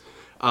Enix.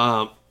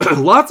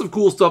 Lots of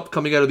cool stuff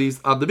coming out of these.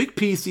 The big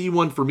PC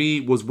one for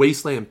me was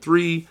Wasteland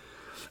 3.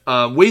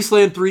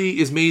 Wasteland 3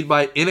 is made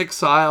by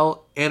inXile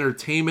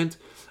Entertainment.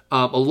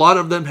 A lot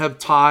of them have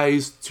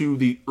ties to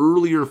the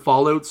earlier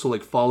Fallout, so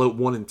like Fallout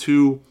 1 and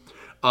 2.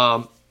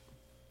 I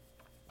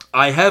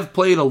have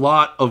played a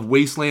lot of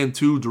Wasteland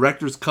 2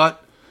 Director's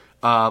Cut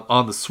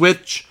on the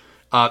Switch.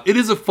 It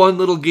is a fun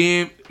little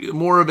game,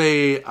 more of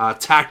a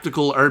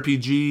tactical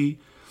RPG.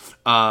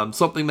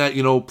 Something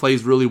that,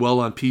 plays really well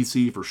on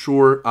PC for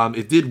sure.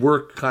 It did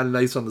work kind of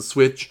nice on the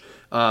Switch,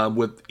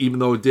 even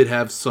though it did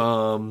have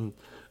some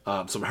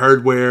some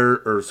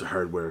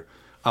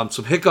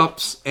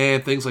hiccups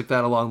and things like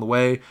that along the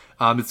way.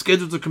 It's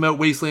scheduled to come out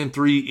Wasteland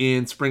 3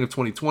 in spring of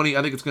 2020.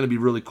 I think it's going to be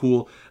really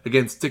cool.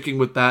 Again, sticking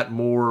with that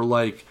more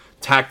like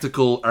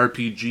tactical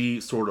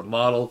RPG sort of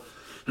model.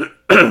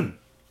 The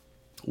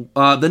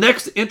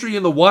next entry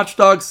in the Watch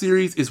Dogs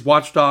series is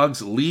Watch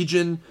Dogs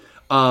Legion.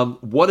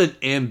 What an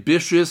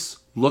ambitious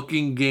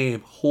looking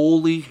game.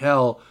 Holy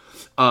hell.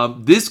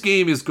 This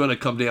game is going to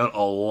come down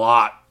a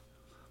lot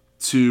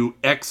to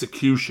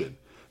execution.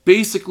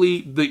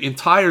 Basically, the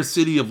entire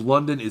city of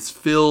London is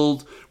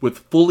filled with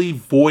fully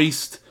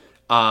voiced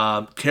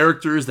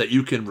characters that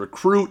you can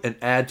recruit and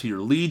add to your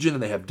legion,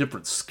 and they have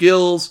different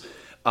skills.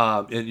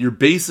 And you're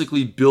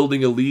basically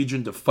building a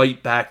legion to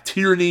fight back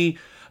tyranny.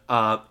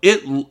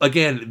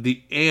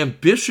 The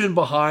ambition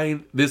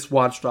behind this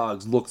Watch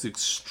Dogs looks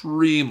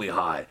extremely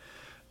high.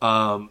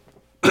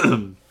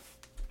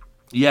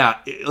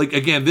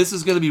 This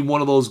is going to be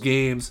one of those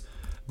games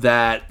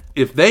that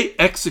if they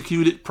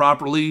execute it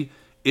properly,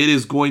 it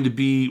is going to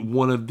be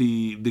one of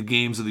the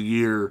games of the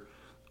year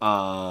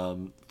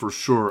for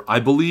sure. I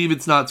believe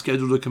it's not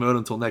scheduled to come out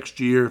until next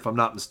year, if I'm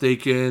not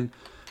mistaken.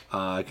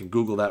 I can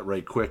Google that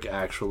right quick,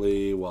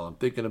 actually, while I'm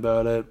thinking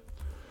about it.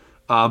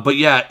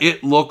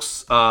 It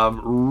looks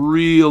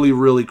really,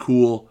 really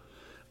cool.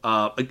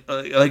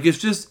 It's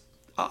just,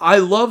 I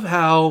love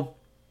how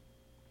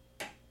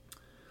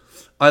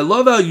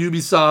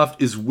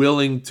Ubisoft is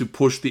willing to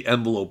push the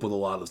envelope with a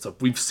lot of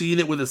stuff. We've seen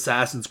it with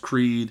Assassin's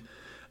Creed.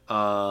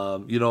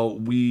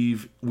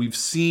 We've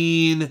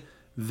seen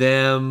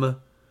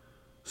them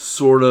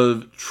sort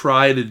of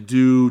try to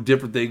do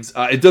different things.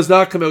 It does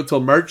not come out until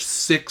March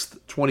 6th,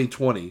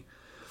 2020.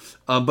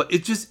 But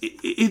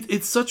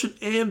it's such an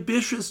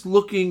ambitious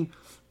looking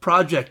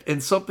project,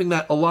 and something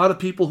that a lot of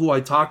people who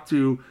I talked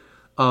to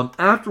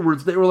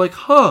afterwards, they were like,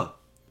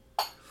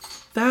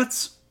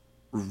 that's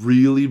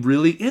really,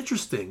 really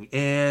interesting.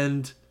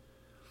 And,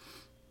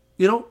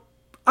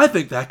 I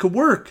think that could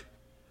work.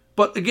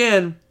 But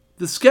again,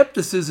 the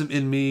skepticism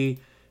in me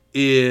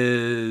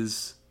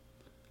is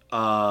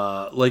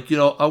I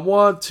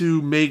want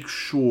to make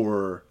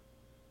sure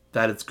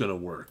that it's going to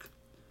work.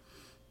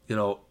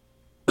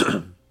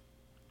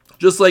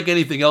 Just like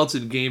anything else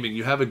in gaming,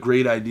 you have a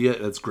great idea,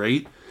 that's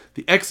great.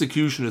 The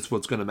execution is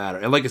what's going to matter.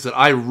 And like I said,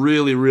 I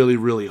really, really,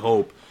 really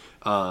hope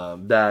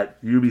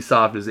that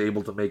Ubisoft is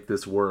able to make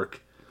this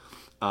work,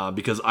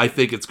 because I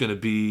think it's going to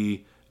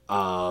be,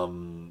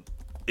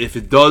 if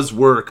it does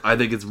work, I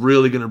think it's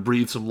really going to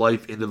breathe some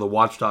life into the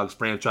Watch Dogs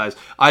franchise.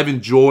 I've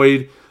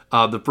enjoyed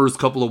the first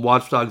couple of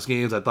Watch Dogs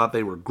games. I thought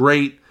they were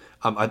great.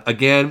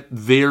 Again,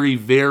 very,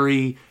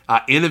 very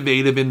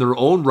innovative in their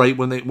own right.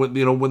 When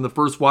the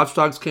first Watch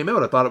Dogs came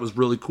out, I thought it was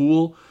really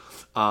cool,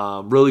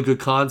 really good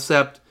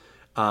concept.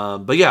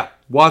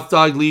 Watch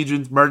Dogs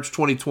Legion, March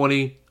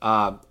 2020.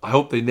 I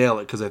hope they nail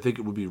it, because I think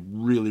it would be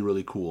really,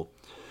 really cool.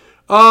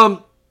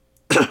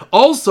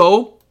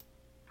 Also,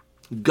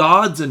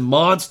 Gods and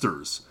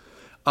Monsters.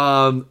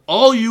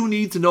 All you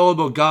need to know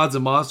about Gods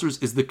and Monsters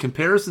is the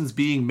comparisons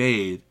being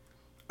made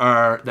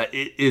are that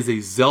it is a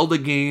Zelda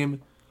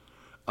game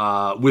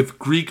with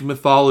Greek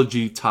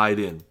mythology tied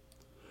in.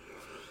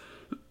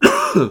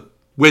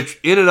 Which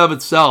in and of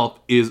itself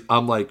is,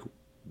 I'm like,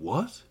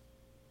 what?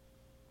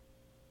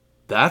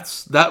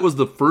 That was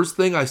the first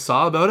thing I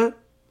saw about it.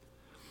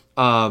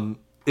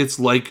 It's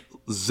like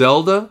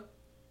Zelda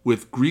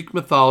with Greek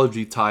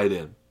mythology tied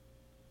in.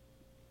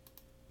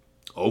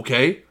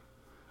 Okay.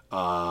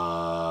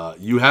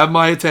 You have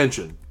my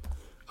attention.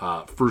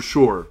 For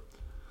sure.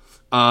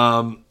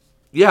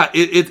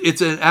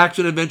 It's an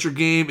action adventure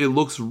game. It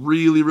looks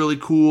really, really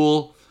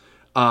cool.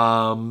 It's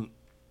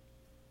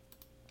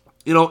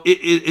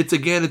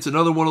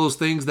another one of those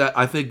things that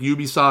I think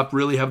Ubisoft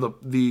really have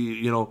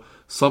the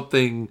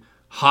something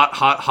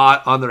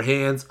hot on their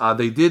hands.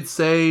 They did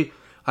say,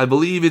 I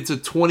believe it's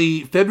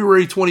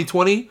February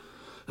 2020,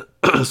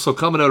 so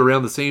coming out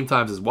around the same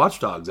time as Watch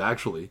Dogs,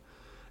 actually.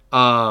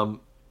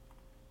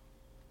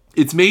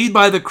 It's made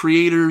by the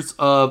creators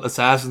of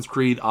Assassin's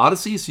Creed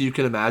Odyssey, so you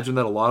can imagine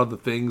that a lot of the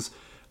things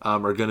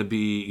are going to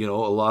be, a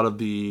lot of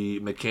the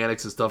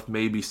mechanics and stuff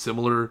may be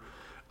similar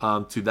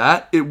to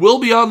that. It will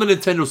be on the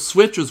Nintendo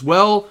Switch as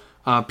well.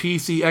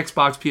 PC,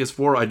 Xbox,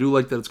 PS4. I do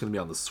like that it's going to be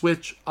on the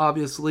Switch,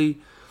 obviously.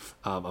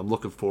 I'm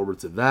looking forward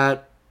to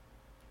that.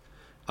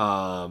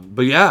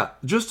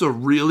 Just a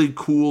really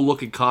cool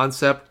looking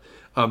concept.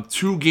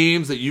 Two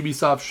games that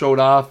Ubisoft showed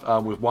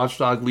off with Watch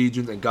Dogs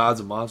Legion and Gods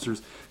and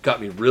Monsters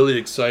got me really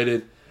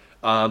excited.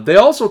 They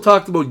also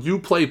talked about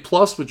Uplay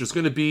Plus, which is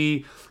going to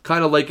be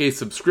kind of like a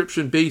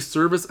subscription-based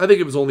service. I think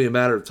it was only a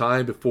matter of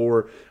time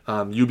before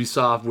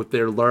Ubisoft, with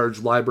their large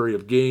library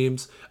of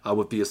games,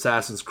 with the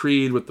Assassin's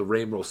Creed, with the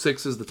Rainbow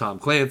Sixes, the Tom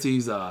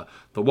Clancy's, the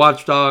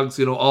Watch Dogs,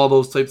 all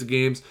those types of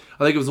games.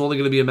 I think it was only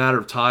going to be a matter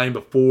of time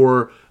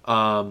before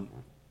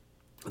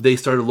they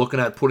started looking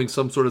at putting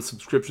some sort of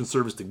subscription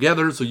service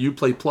together. So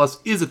Uplay Plus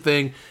is a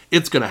thing.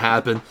 It's going to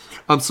happen.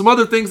 Some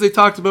other things they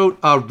talked about,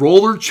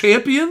 Roller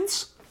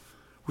Champions,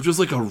 which was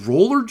like a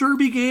roller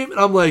derby game. And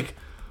I'm like,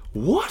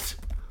 what?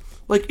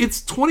 Like,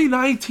 it's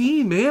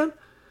 2019, man.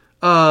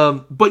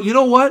 But you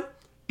know what?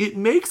 It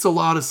makes a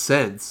lot of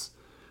sense.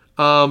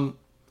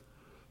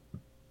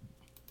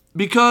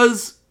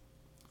 Because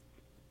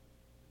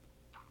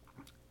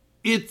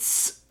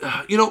it's,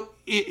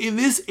 in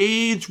this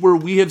age where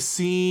we have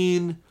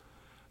seen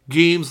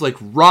games like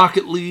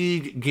Rocket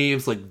League,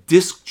 games like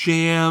Disc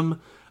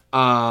Jam,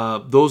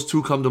 those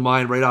two come to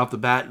mind right off the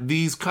bat.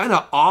 These kind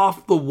of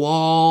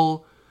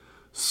off-the-wall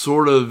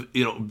sort of,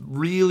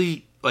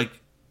 really, like,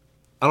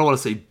 I don't want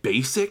to say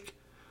basic,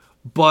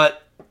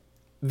 but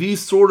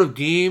these sort of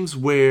games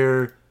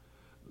where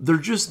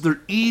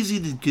they're easy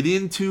to get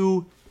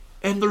into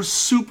and they're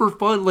super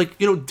fun. Like,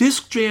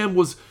 Disc Jam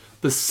was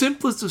the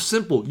simplest of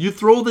simple. You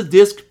throw the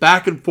disc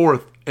back and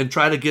forth and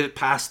try to get it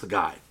past the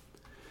guy.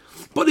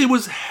 But it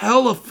was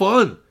hella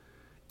fun.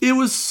 It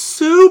was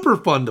super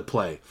fun to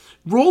play.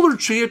 Roller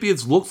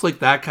Champions looks like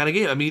that kind of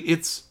game. I mean,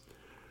 it's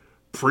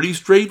pretty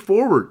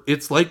straightforward.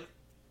 It's like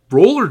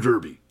roller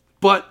derby.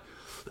 But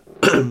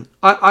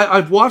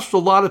I've watched a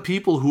lot of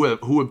people who have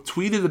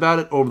tweeted about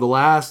it over the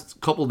last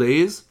couple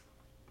days.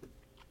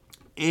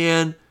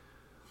 And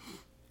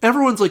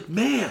everyone's like,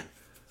 man,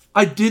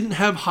 I didn't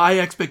have high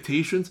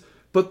expectations,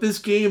 but this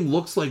game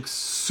looks like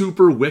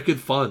super wicked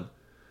fun.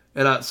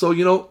 And so,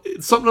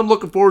 it's something I'm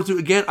looking forward to.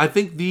 Again, I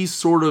think these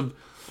sort of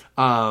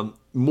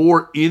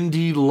more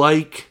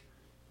indie-like,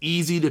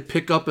 easy to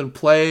pick up and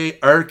play,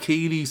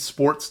 arcadey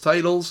sports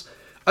titles,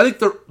 I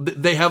think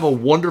they have a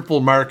wonderful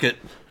market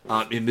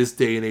in this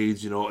day and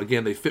age.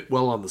 Again, they fit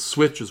well on the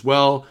Switch as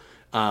well.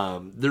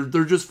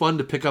 They're just fun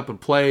to pick up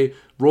and play.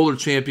 Roller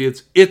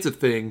Champions, it's a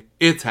thing.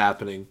 It's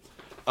happening.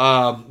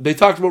 They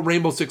talked about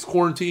Rainbow Six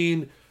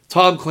Quarantine.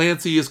 Tom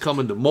Clancy is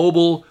coming to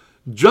mobile.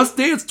 Just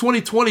Dance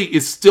 2020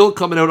 is still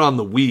coming out on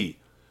the Wii.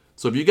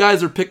 So if you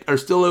guys are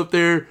still out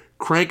there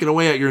cranking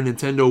away at your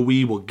Nintendo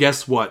Wii, well,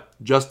 guess what?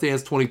 Just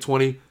Dance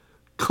 2020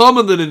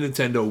 coming to the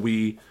Nintendo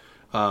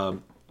Wii.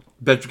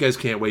 Bet you guys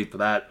can't wait for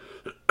that.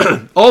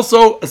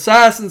 Also,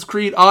 Assassin's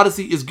Creed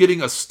Odyssey is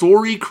getting a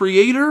story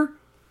creator,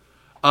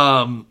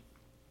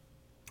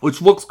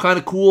 which looks kind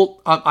of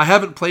cool. I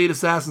haven't played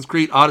Assassin's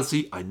Creed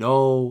Odyssey. I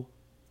know.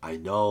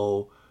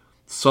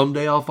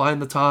 Someday I'll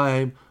find the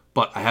time,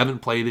 but I haven't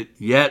played it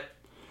yet.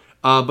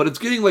 But it's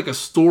getting like a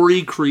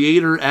story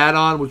creator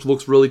add-on, which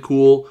looks really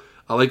cool.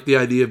 I like the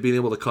idea of being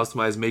able to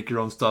customize, make your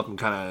own stuff, and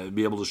kind of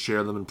be able to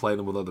share them and play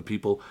them with other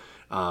people.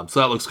 So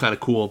that looks kind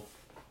of cool.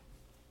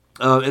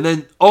 And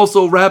then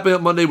also wrapping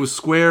up Monday with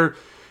Square.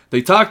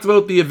 They talked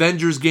about the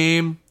Avengers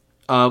game.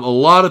 A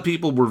lot of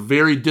people were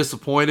very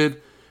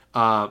disappointed.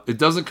 It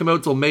doesn't come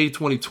out till May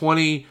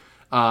 2020.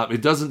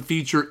 It doesn't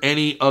feature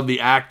any of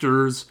the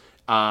actors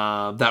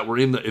that were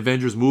in the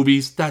Avengers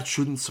movies. That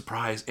shouldn't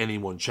surprise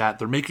anyone, chat.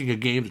 They're making a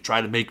game to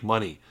try to make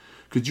money.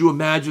 Could you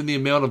imagine the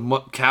amount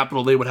of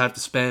capital they would have to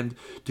spend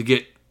to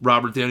get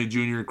Robert Downey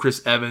Jr.,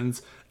 Chris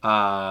Evans,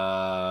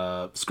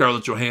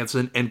 Scarlett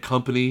Johansson, and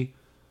company,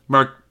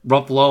 Mark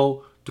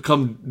Ruffalo, to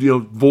come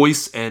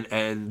voice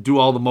and do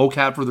all the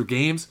mocap for their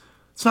games?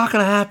 It's not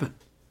going to happen.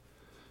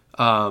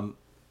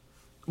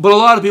 But a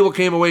lot of people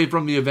came away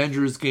from the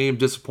Avengers game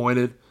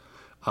disappointed.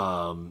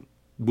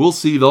 We'll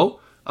see, though.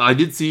 I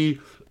did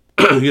see,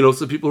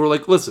 some people who were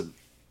like, listen,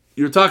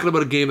 you're talking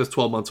about a game that's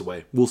 12 months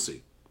away. We'll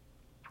see.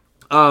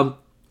 The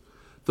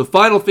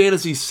Final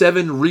Fantasy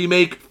VII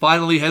Remake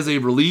finally has a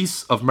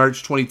release of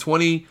March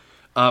 2020.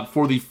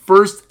 For the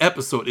first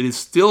episode, it is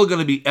still going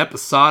to be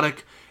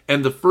episodic,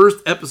 and the first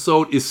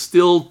episode is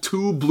still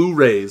 2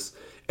 Blu-rays,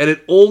 and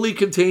it only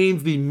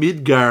contains the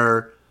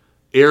Midgar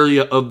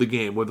area of the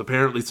game, with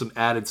apparently some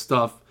added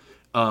stuff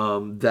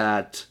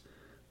that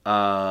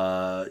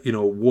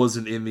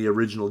wasn't in the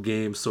original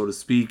game, so to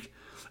speak.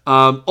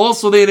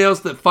 Also, they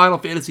announced that Final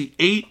Fantasy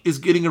VIII is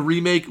getting a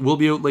remake. Will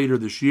be out later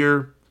this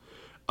year.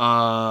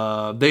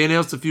 They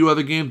announced a few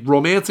other games.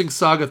 Romancing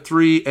Saga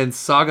 3 and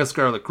Saga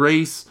Scarlet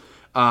Grace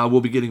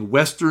will be getting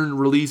Western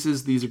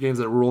releases. These are games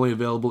that were only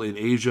available in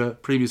Asia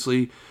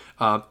previously.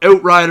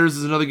 Outriders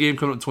is another game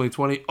coming out in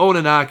 2020.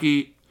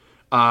 Onanaki.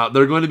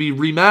 They're going to be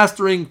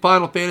remastering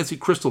Final Fantasy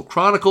Crystal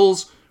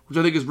Chronicles, which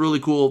I think is really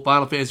cool.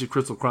 Final Fantasy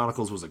Crystal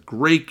Chronicles was a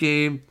great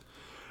game.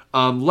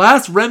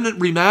 Last Remnant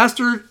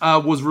Remastered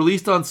was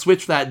released on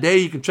Switch that day.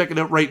 You can check it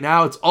out right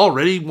now. It's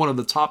already one of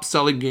the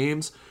top-selling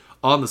games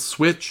on the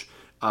Switch.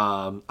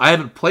 I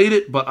haven't played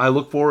it, but I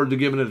look forward to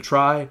giving it a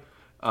try.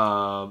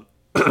 And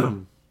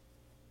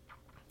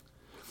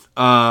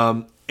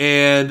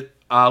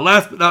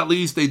last but not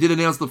least, they did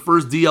announce the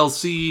first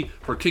DLC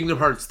for Kingdom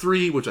Hearts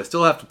 3, which I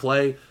still have to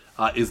play,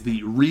 is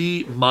the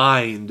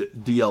Remind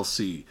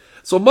DLC.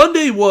 So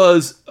Monday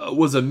was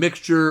a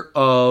mixture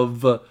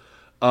of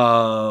a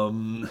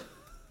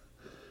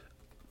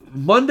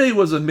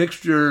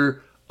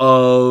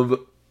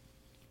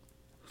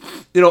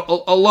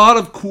lot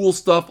of cool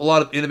stuff, a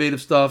lot of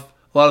innovative stuff,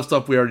 a lot of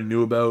stuff we already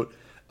knew about.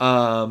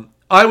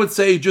 I would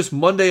say just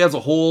Monday as a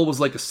whole was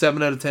like a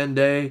 7 out of 10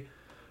 day.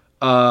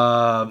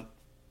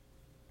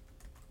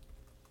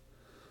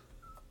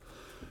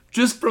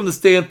 Just from the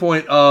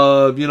standpoint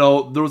of,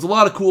 there was a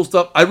lot of cool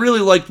stuff. I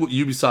really liked what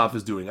Ubisoft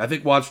is doing. I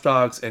think Watch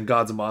Dogs and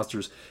Gods and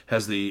Monsters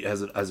has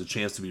a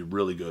chance to be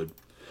really good.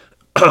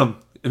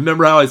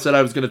 Remember how I said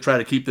I was going to try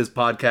to keep this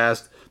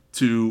podcast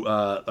to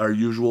our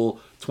usual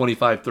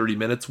 25, 30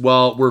 minutes?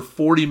 Well, we're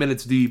 40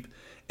 minutes deep,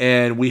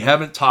 and we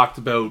haven't talked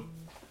about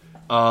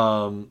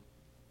the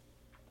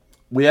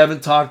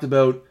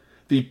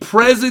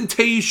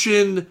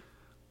presentation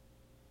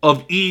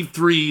of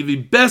E3, the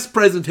best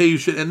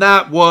presentation, and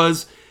that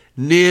was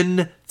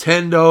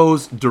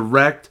Nintendo's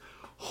Direct.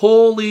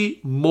 Holy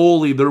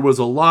moly, there was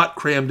a lot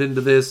crammed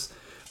into this.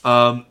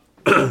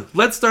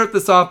 Let's start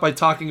this off by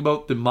talking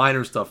about the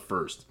minor stuff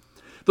first.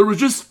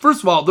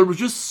 First of all, there was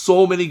just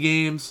so many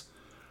games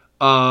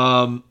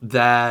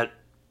that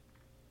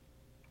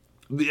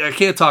I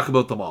can't talk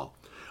about them all.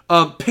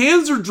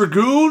 Panzer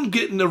Dragoon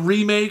getting a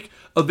remake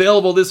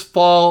available this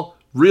fall.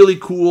 Really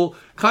cool.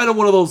 Kind of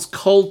one of those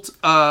cult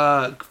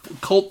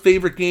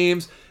favorite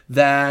games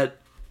that,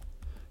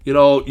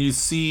 you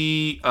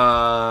see,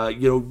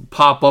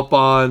 pop up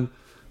on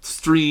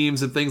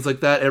streams and things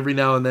like that every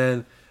now and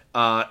then.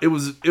 It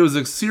was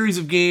a series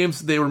of games.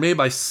 They were made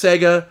by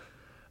Sega.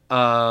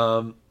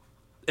 And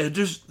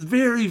just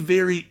very,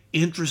 very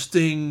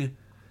interesting.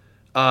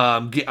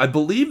 I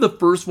believe the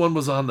first one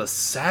was on the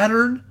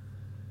Saturn.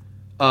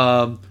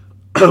 But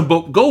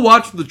go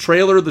watch the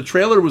trailer. The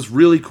trailer was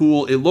really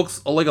cool. It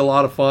looks like a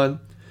lot of fun.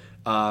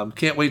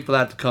 Can't wait for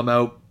that to come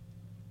out.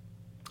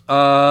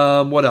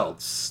 What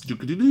else?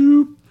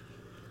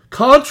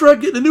 Contra,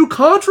 getting a new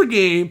Contra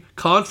game.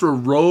 Contra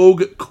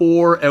Rogue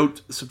Core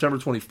out September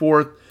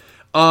 24th.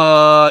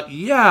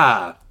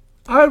 Yeah.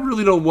 I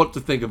really don't know what to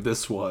think of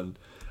this one.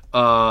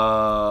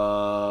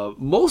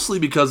 Mostly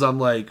because I'm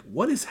like,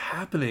 what is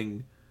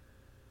happening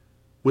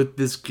with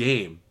this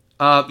game?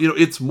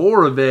 It's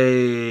more of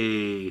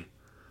a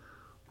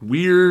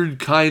weird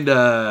kind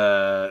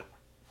of...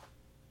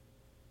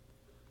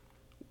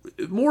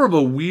 It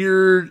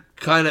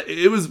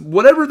was...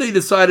 Whatever they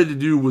decided to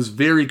do was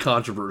very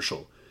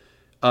controversial.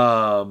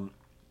 I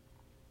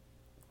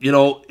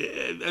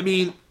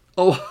mean...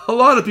 A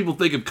lot of people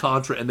think of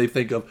Contra and they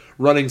think of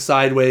running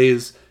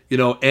sideways,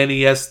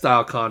 NES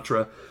style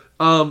Contra.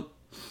 I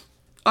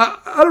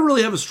don't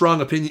really have a strong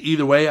opinion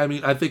either way. I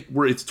mean, I think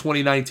it's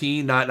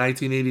 2019, not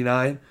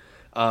 1989.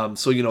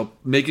 So,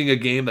 making a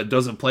game that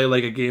doesn't play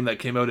like a game that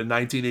came out in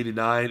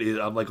 1989,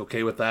 I'm like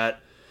okay with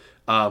that.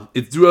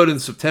 It's due out in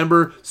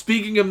September.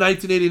 Speaking of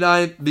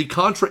 1989, the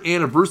Contra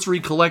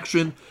Anniversary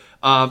Collection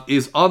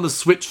is on the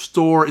Switch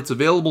store. It's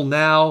available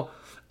now.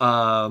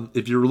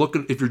 If you're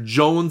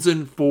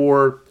jonesing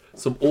for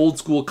some old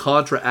school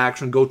Contra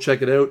action, go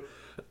check it out.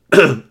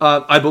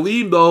 I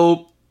believe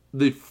though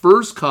the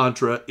first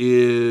Contra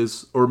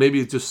is, or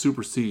maybe it's just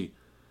Super C,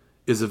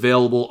 is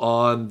available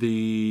on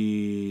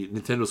the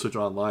Nintendo Switch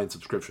Online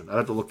subscription. I'd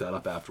have to look that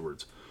up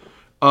afterwards.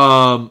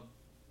 What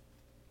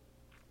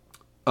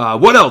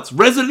else?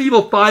 Resident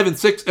Evil 5 and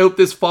 6 out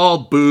this fall.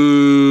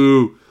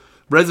 Boo!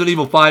 Resident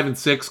Evil 5 and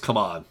 6, come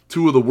on.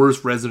 Two of the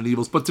worst Resident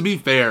Evils. But to be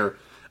fair,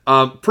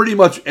 pretty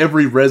much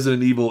every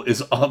Resident Evil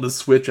is on the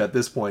Switch at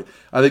this point.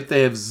 I think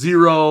they have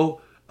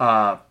 0,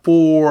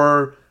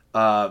 4,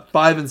 5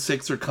 and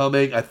 6 are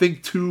coming. I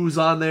think 2's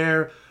on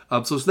there.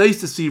 So it's nice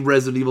to see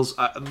Resident Evils.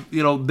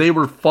 They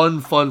were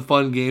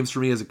fun games for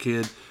me as a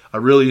kid. I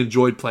really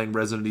enjoyed playing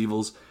Resident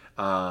Evils.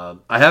 I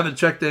haven't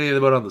checked any of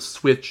them out on the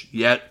Switch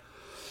yet.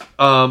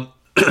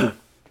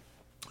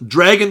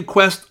 Dragon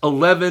Quest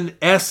XI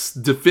S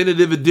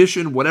Definitive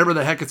Edition, whatever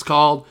the heck it's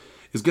called,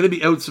 is going to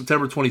be out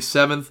September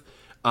 27th.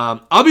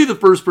 I'll be the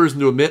first person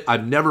to admit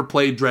I've never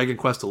played Dragon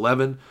Quest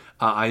XI.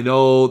 I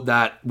know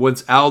that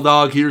once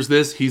Aldog hears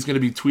this, he's going to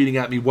be tweeting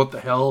at me, what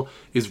the hell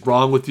is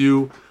wrong with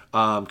you?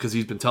 Because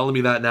he's been telling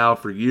me that now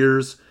for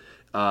years.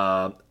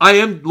 I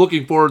am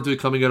looking forward to it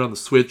coming out on the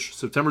Switch.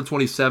 September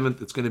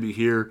 27th, it's going to be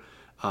here.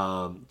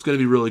 It's going to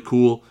be really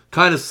cool.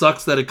 Kind of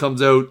sucks that it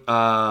comes out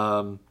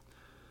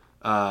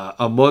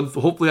a month.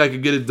 Hopefully I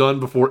can get it done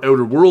before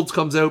Outer Worlds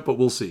comes out, but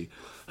we'll see.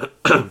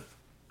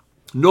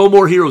 No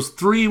More Heroes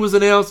 3 was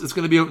announced. It's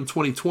going to be out in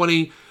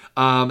 2020.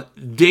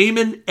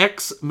 Daemon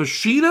X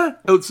Machina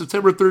out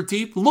September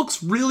 13th.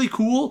 Looks really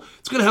cool.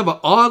 It's going to have an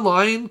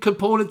online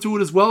component to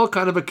it as well.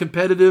 Kind of a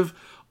competitive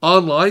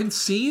online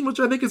scene, which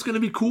I think is going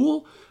to be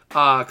cool.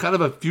 Kind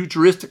of a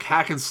futuristic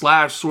hack and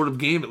slash sort of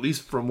game, at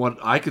least from what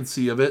I can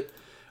see of it.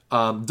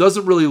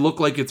 Doesn't really look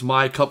like it's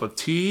my cup of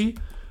tea.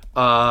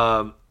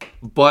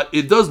 But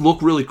it does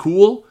look really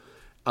cool.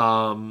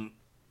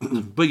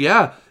 But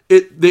yeah,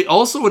 they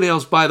also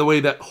announced, by the way,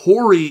 that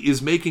Hori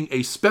is making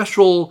a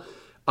special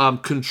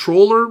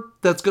controller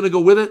that's going to go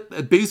with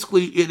it.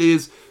 Basically, it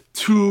is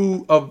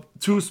two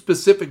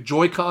specific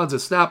Joy-Cons that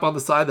snap on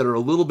the side that are a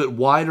little bit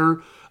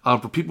wider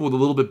for people with a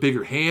little bit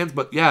bigger hands.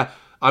 But yeah,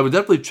 I would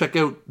definitely check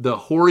out the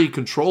Hori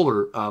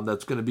controller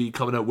that's going to be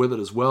coming out with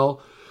it as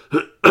well,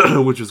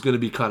 which is going to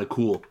be kind of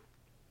cool.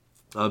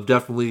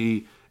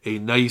 Definitely a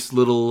nice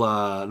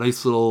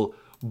little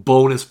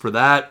bonus for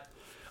that.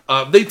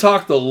 They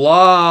talked a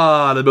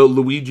lot about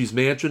Luigi's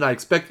Mansion. I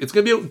expect it's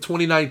going to be out in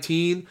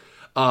 2019,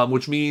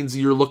 which means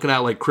you're looking at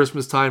like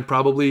Christmas time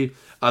probably.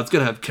 It's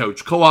going to have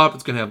couch co-op.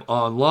 It's going to have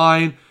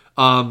online.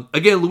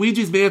 Again,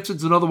 Luigi's Mansion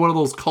is another one of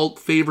those cult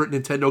favorite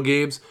Nintendo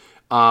games.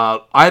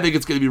 I think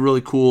it's going to be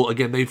really cool.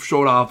 Again, they've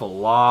showed off a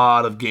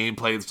lot of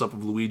gameplay and stuff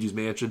of Luigi's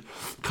Mansion.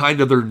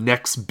 Kind of their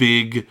next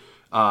big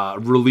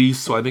release.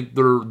 So I think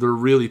they're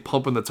really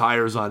pumping the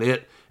tires on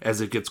it as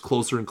it gets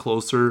closer and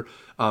closer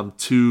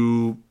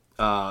to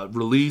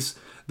release.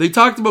 They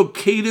talked about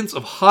Cadence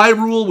of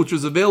Hyrule, which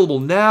is available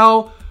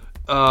now.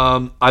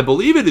 I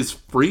believe it is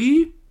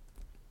free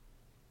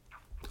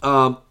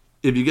if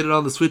you get it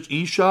on the Switch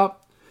eShop.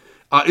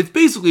 It's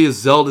basically a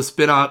Zelda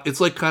spin-off.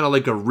 It's like kind of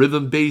like a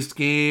rhythm-based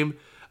game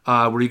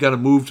where you got to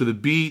move to the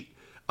beat.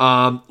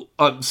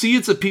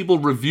 See some people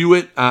review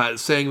it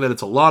saying that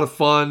it's a lot of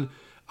fun.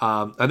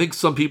 I think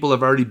some people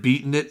have already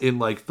beaten it in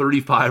like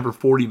 35 or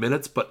 40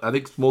 minutes, but I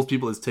think most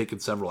people it's taken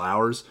several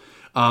hours.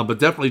 But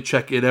definitely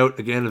check it out.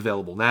 Again,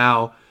 available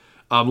now.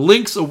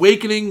 Link's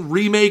Awakening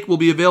Remake will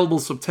be available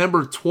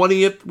September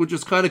 20th, which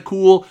is kind of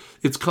cool.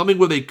 It's coming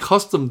with a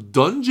custom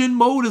dungeon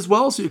mode as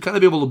well, so you kind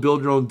of be able to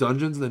build your own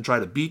dungeons and then try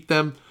to beat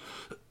them.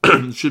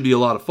 Should be a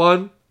lot of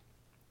fun.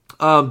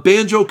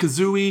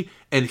 Banjo-Kazooie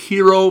and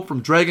Hero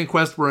from Dragon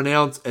Quest were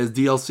announced as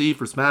DLC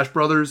for Smash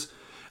Brothers.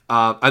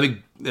 I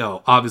think,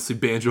 obviously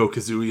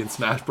Banjo-Kazooie and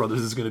Smash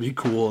Brothers is going to be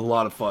cool and a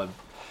lot of fun.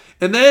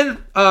 And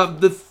then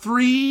the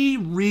three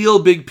real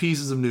big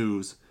pieces of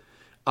news.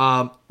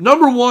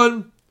 Number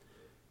one,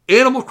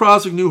 Animal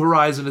Crossing New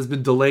Horizon has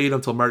been delayed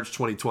until March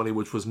 2020,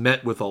 which was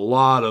met with a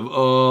lot of,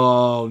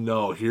 oh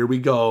no, here we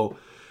go.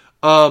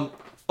 A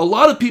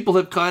lot of people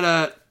have kind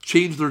of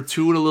changed their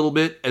tune a little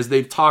bit as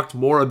they've talked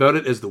more about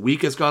it as the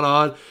week has gone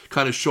on,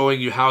 kind of showing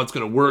you how it's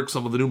going to work,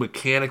 some of the new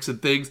mechanics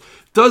and things.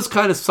 Does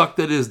kind of suck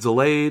that it is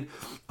delayed.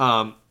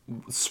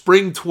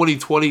 Spring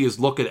 2020 is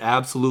looking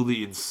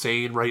absolutely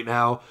insane right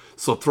now.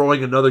 So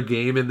throwing another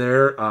game in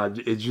there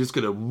is just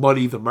going to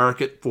muddy the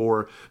market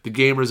for the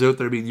gamers out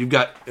there. I mean, you've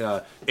got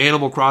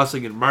Animal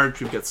Crossing in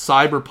March. You've got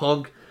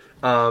Cyberpunk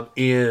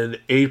in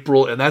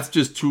April. And that's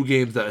just two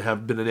games that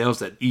have been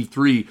announced at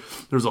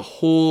E3. There's a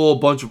whole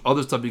bunch of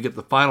other stuff. You get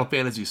the Final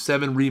Fantasy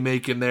VII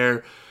Remake in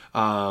there.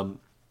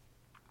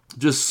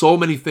 Just so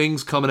many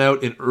things coming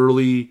out in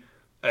early,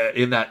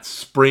 in that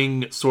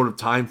spring sort of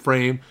time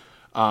frame.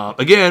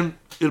 Again,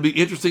 it'll be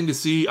interesting to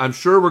see. I'm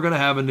sure we're going to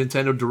have a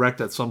Nintendo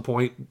Direct at some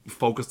point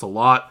focused a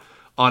lot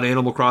on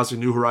Animal Crossing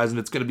New Horizon.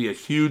 It's going to be a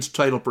huge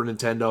title for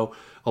Nintendo.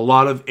 A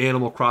lot of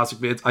Animal Crossing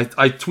fans. I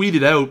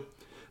tweeted out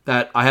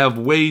that I have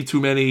way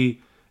too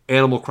many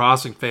Animal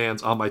Crossing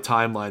fans on my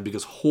timeline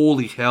because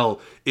holy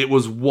hell, it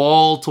was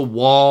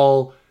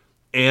wall-to-wall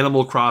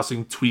Animal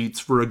Crossing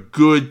tweets for a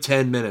good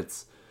 10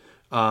 minutes.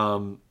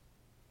 So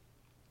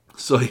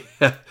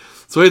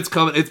it's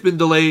coming. It's been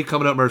delayed,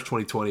 coming out March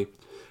 2020.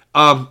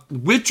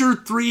 Witcher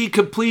 3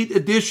 Complete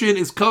Edition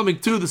is coming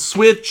to the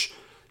Switch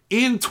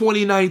in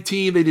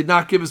 2019. They did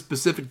not give a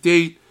specific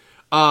date,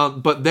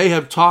 but they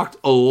have talked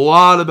a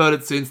lot about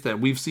it since then.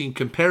 We've seen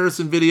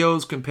comparison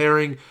videos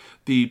comparing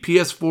the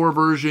PS4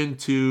 version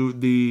to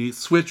the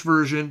Switch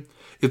version.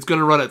 It's going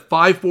to run at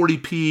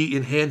 540p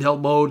in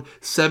handheld mode,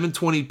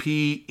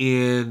 720p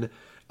in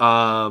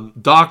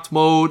docked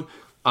mode.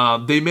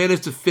 They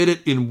managed to fit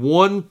it in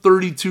one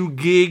 32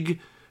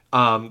 gig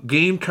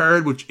game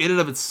card, which in and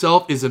of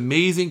itself is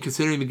amazing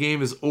considering the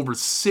game is over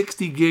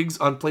 60 gigs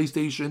on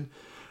PlayStation.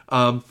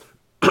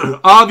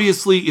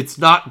 Obviously, it's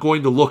not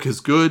going to look as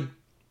good,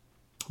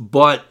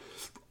 but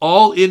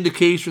all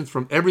indications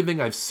from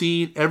everything I've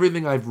seen,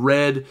 everything I've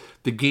read,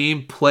 the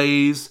game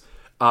plays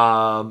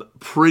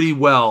pretty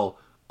well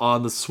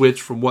on the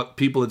Switch from what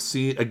people have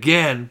seen.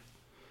 Again,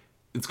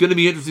 it's going to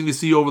be interesting to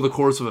see over the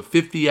course of a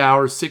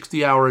 50-hour,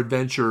 60-hour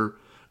adventure.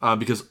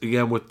 Because,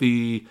 again, with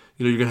the,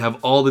 you're going to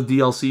have all the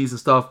DLCs and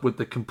stuff with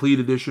the complete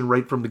edition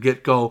right from the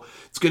get-go.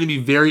 It's going to be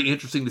very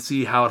interesting to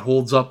see how it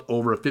holds up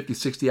over a 50,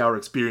 60-hour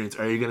experience.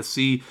 Are you going to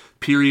see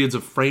periods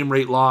of frame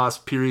rate loss,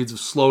 periods of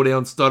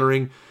slowdown,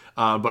 stuttering?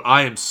 But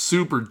I am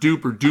super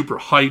duper duper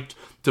hyped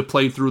to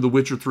play through The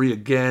Witcher 3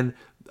 again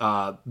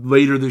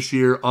later this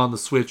year on the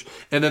Switch.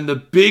 And then the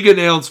big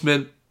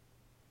announcement,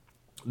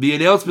 the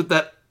announcement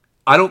that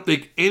I don't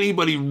think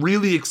anybody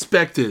really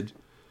expected,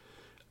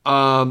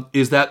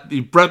 is that the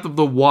Breath of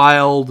the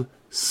Wild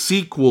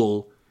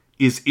sequel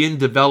is in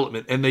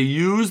development. And they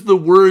use the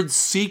word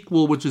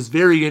sequel, which is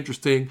very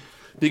interesting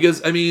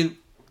because, I mean,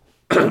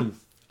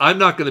 I'm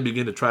not going to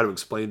begin to try to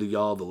explain to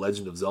y'all the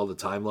Legend of Zelda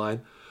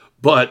timeline,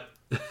 but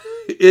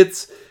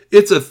it's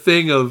a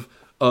thing of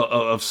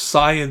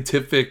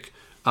scientific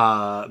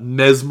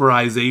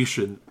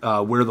mesmerization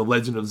where the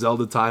Legend of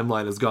Zelda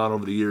timeline has gone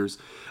over the years.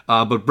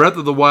 But Breath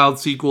of the Wild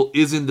sequel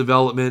is in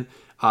development.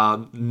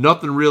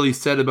 Nothing really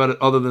said about it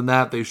other than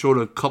that. They showed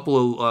a couple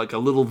of, like a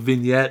little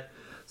vignette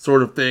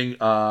sort of thing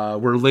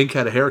where Link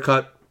had a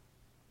haircut.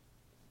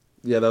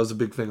 Yeah, that was a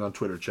big thing on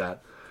Twitter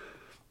chat.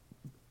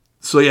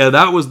 So yeah,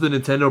 that was the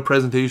Nintendo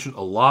presentation.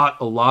 A lot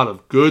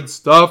of good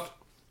stuff.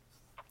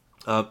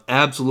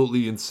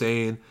 Absolutely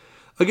insane.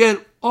 Again,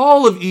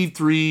 all of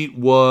E3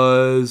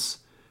 was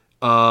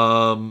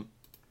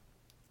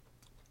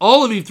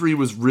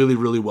really,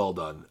 really well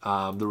done.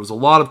 There was a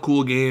lot of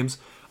cool games.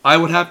 I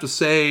would have to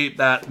say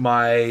that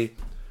my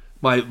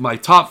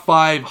top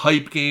 5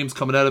 hype games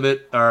coming out of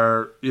it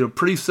are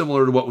pretty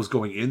similar to what was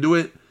going into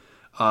it.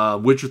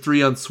 Witcher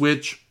 3 on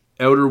Switch,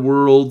 Outer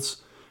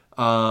Worlds,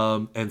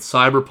 and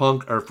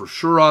Cyberpunk are for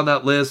sure on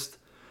that list.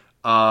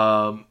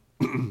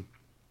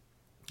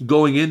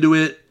 Going into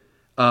it,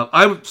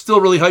 I'm still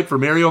really hyped for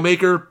Mario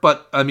Maker,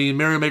 but I mean,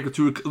 Mario Maker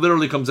 2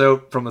 literally comes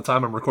out from the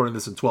time I'm recording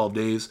this in 12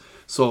 days,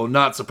 so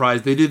not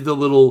surprised. They did the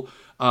little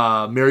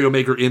Mario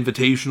Maker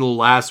Invitational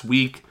last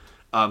week,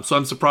 so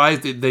I'm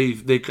surprised they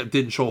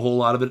didn't show a whole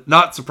lot of it.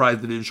 Not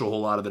surprised they didn't show a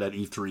whole lot of it at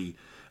E3,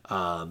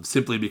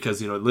 simply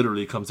because it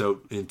literally comes out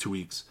in 2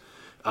 weeks.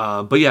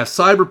 But yeah,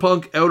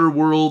 Cyberpunk, Outer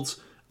Worlds,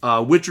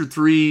 Witcher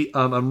 3.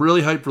 I'm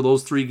really hyped for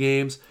those 3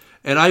 games,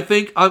 and I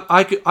think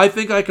I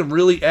can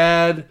really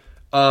add.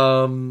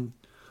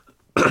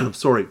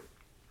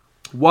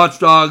 Watch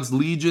Dogs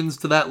Legions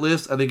to that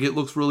list. I think it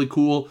looks really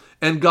cool,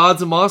 and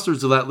Gods and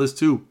Monsters to that list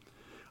too.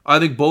 I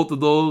think both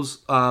of those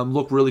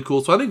look really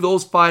cool. So I think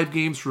those 5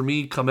 games for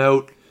me come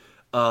out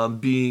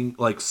being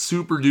like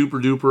super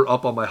duper duper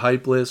up on my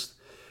hype list.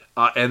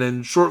 And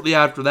then shortly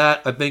after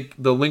that, I think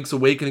the Link's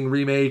Awakening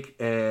remake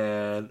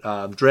and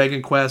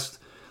Dragon Quest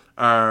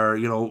are,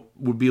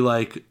 would be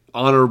like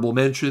honorable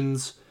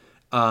mentions.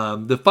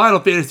 The Final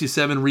Fantasy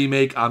VII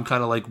remake, I'm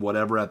kind of like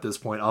whatever at this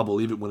point. I'll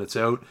believe it when it's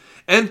out.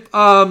 And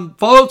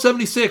Fallout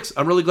 76.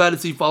 I'm really glad to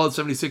see Fallout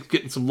 76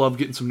 getting some love,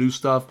 getting some new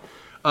stuff.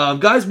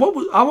 Guys, I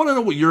want to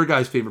know what your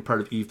guys' favorite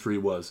part of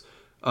E3 was.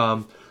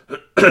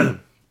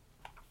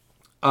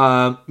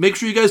 Make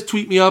sure you guys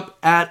tweet me up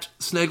at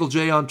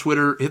SnaggleJ on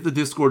Twitter. Hit the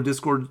Discord,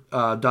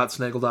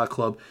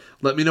 discord.snaggle.club.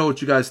 Let me know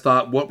what you guys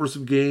thought. What were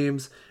some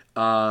games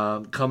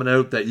coming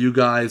out that you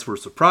guys were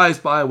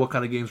surprised by? What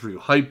kind of games were you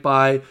hyped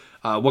by?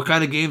 What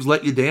kind of games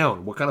let you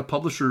down? What kind of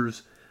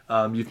publishers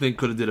you think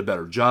could have did a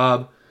better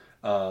job?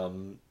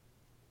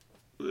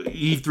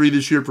 E3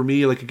 this year for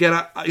me, like again,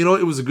 it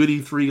was a good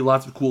E3,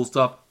 lots of cool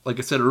stuff. Like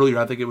I said earlier,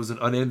 I think it was an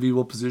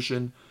unenviable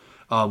position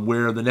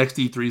where the next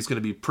E3 is going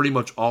to be pretty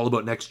much all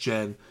about next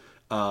gen.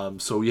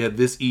 So you had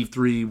this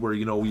E3 where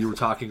we were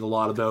talking a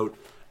lot about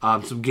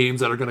some games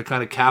that are going to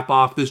kind of cap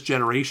off this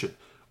generation.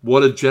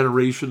 What a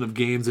generation of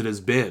games it has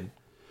been.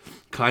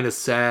 Kind of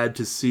sad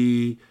to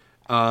see.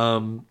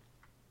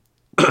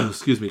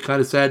 Excuse me.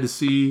 Kind of sad to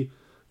see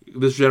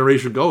this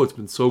generation go. It's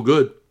been so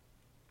good.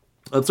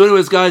 So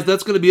anyways, guys,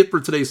 that's going to be it for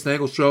today's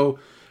Snaggle Show.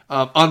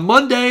 On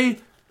Monday,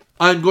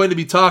 I'm going to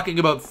be talking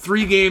about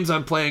 3 games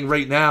I'm playing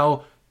right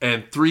now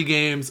and 3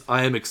 games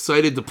I am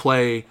excited to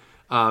play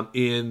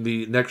in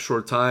the next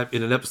short time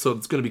in an episode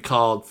that's going to be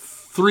called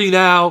 3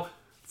 Now,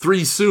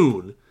 3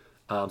 Soon.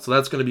 So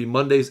that's going to be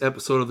Monday's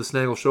episode of the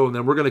Snaggle Show, and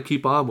then we're going to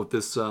keep on with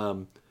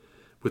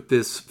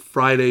this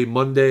Friday,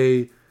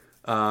 Monday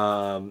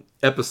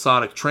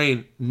episodic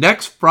train.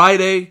 Next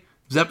Friday's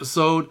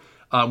episode,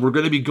 we're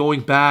going to be going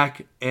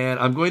back, and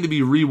I'm going to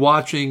be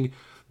rewatching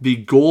the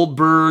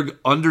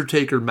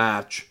Goldberg-Undertaker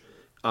match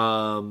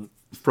from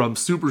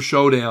Super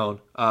Showdown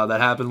that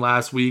happened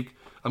last week.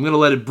 I'm going to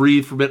let it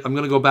breathe for a bit. I'm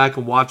going to go back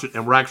and watch it,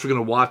 and we're actually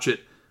going to watch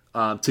it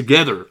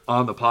together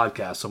on the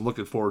podcast. So I'm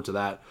looking forward to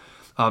that.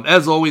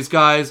 As always,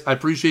 guys, I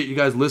appreciate you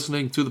guys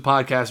listening to the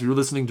podcast. If you're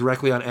listening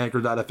directly on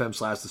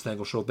anchor.fm/The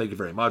Snaggle Show, thank you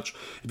very much.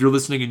 If you're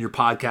listening in your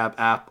podcast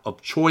app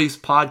of choice,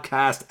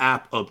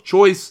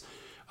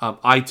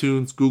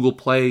 iTunes, Google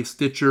Play,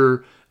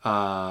 Stitcher,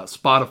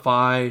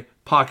 Spotify,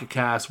 Pocket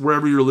Cast,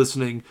 wherever you're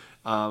listening,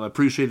 I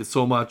appreciate it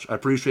so much. I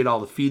appreciate all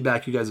the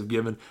feedback you guys have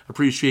given. I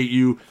appreciate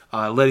you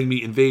letting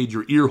me invade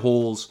your ear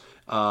holes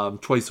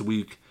twice a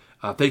week.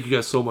 Thank you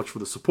guys so much for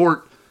the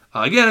support.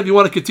 Again, if you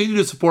want to continue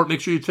to support,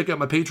 make sure you check out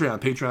my Patreon,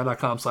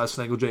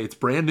 patreon.com/SnaggleJ. It's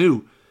brand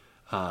new.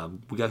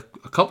 We got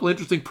a couple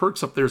interesting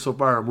perks up there so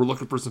far, and we're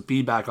looking for some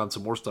feedback on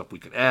some more stuff we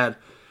can add.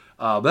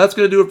 But that's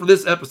going to do it for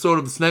this episode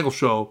of The Snaggle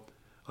Show.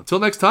 Until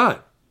next time,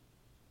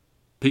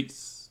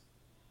 peace.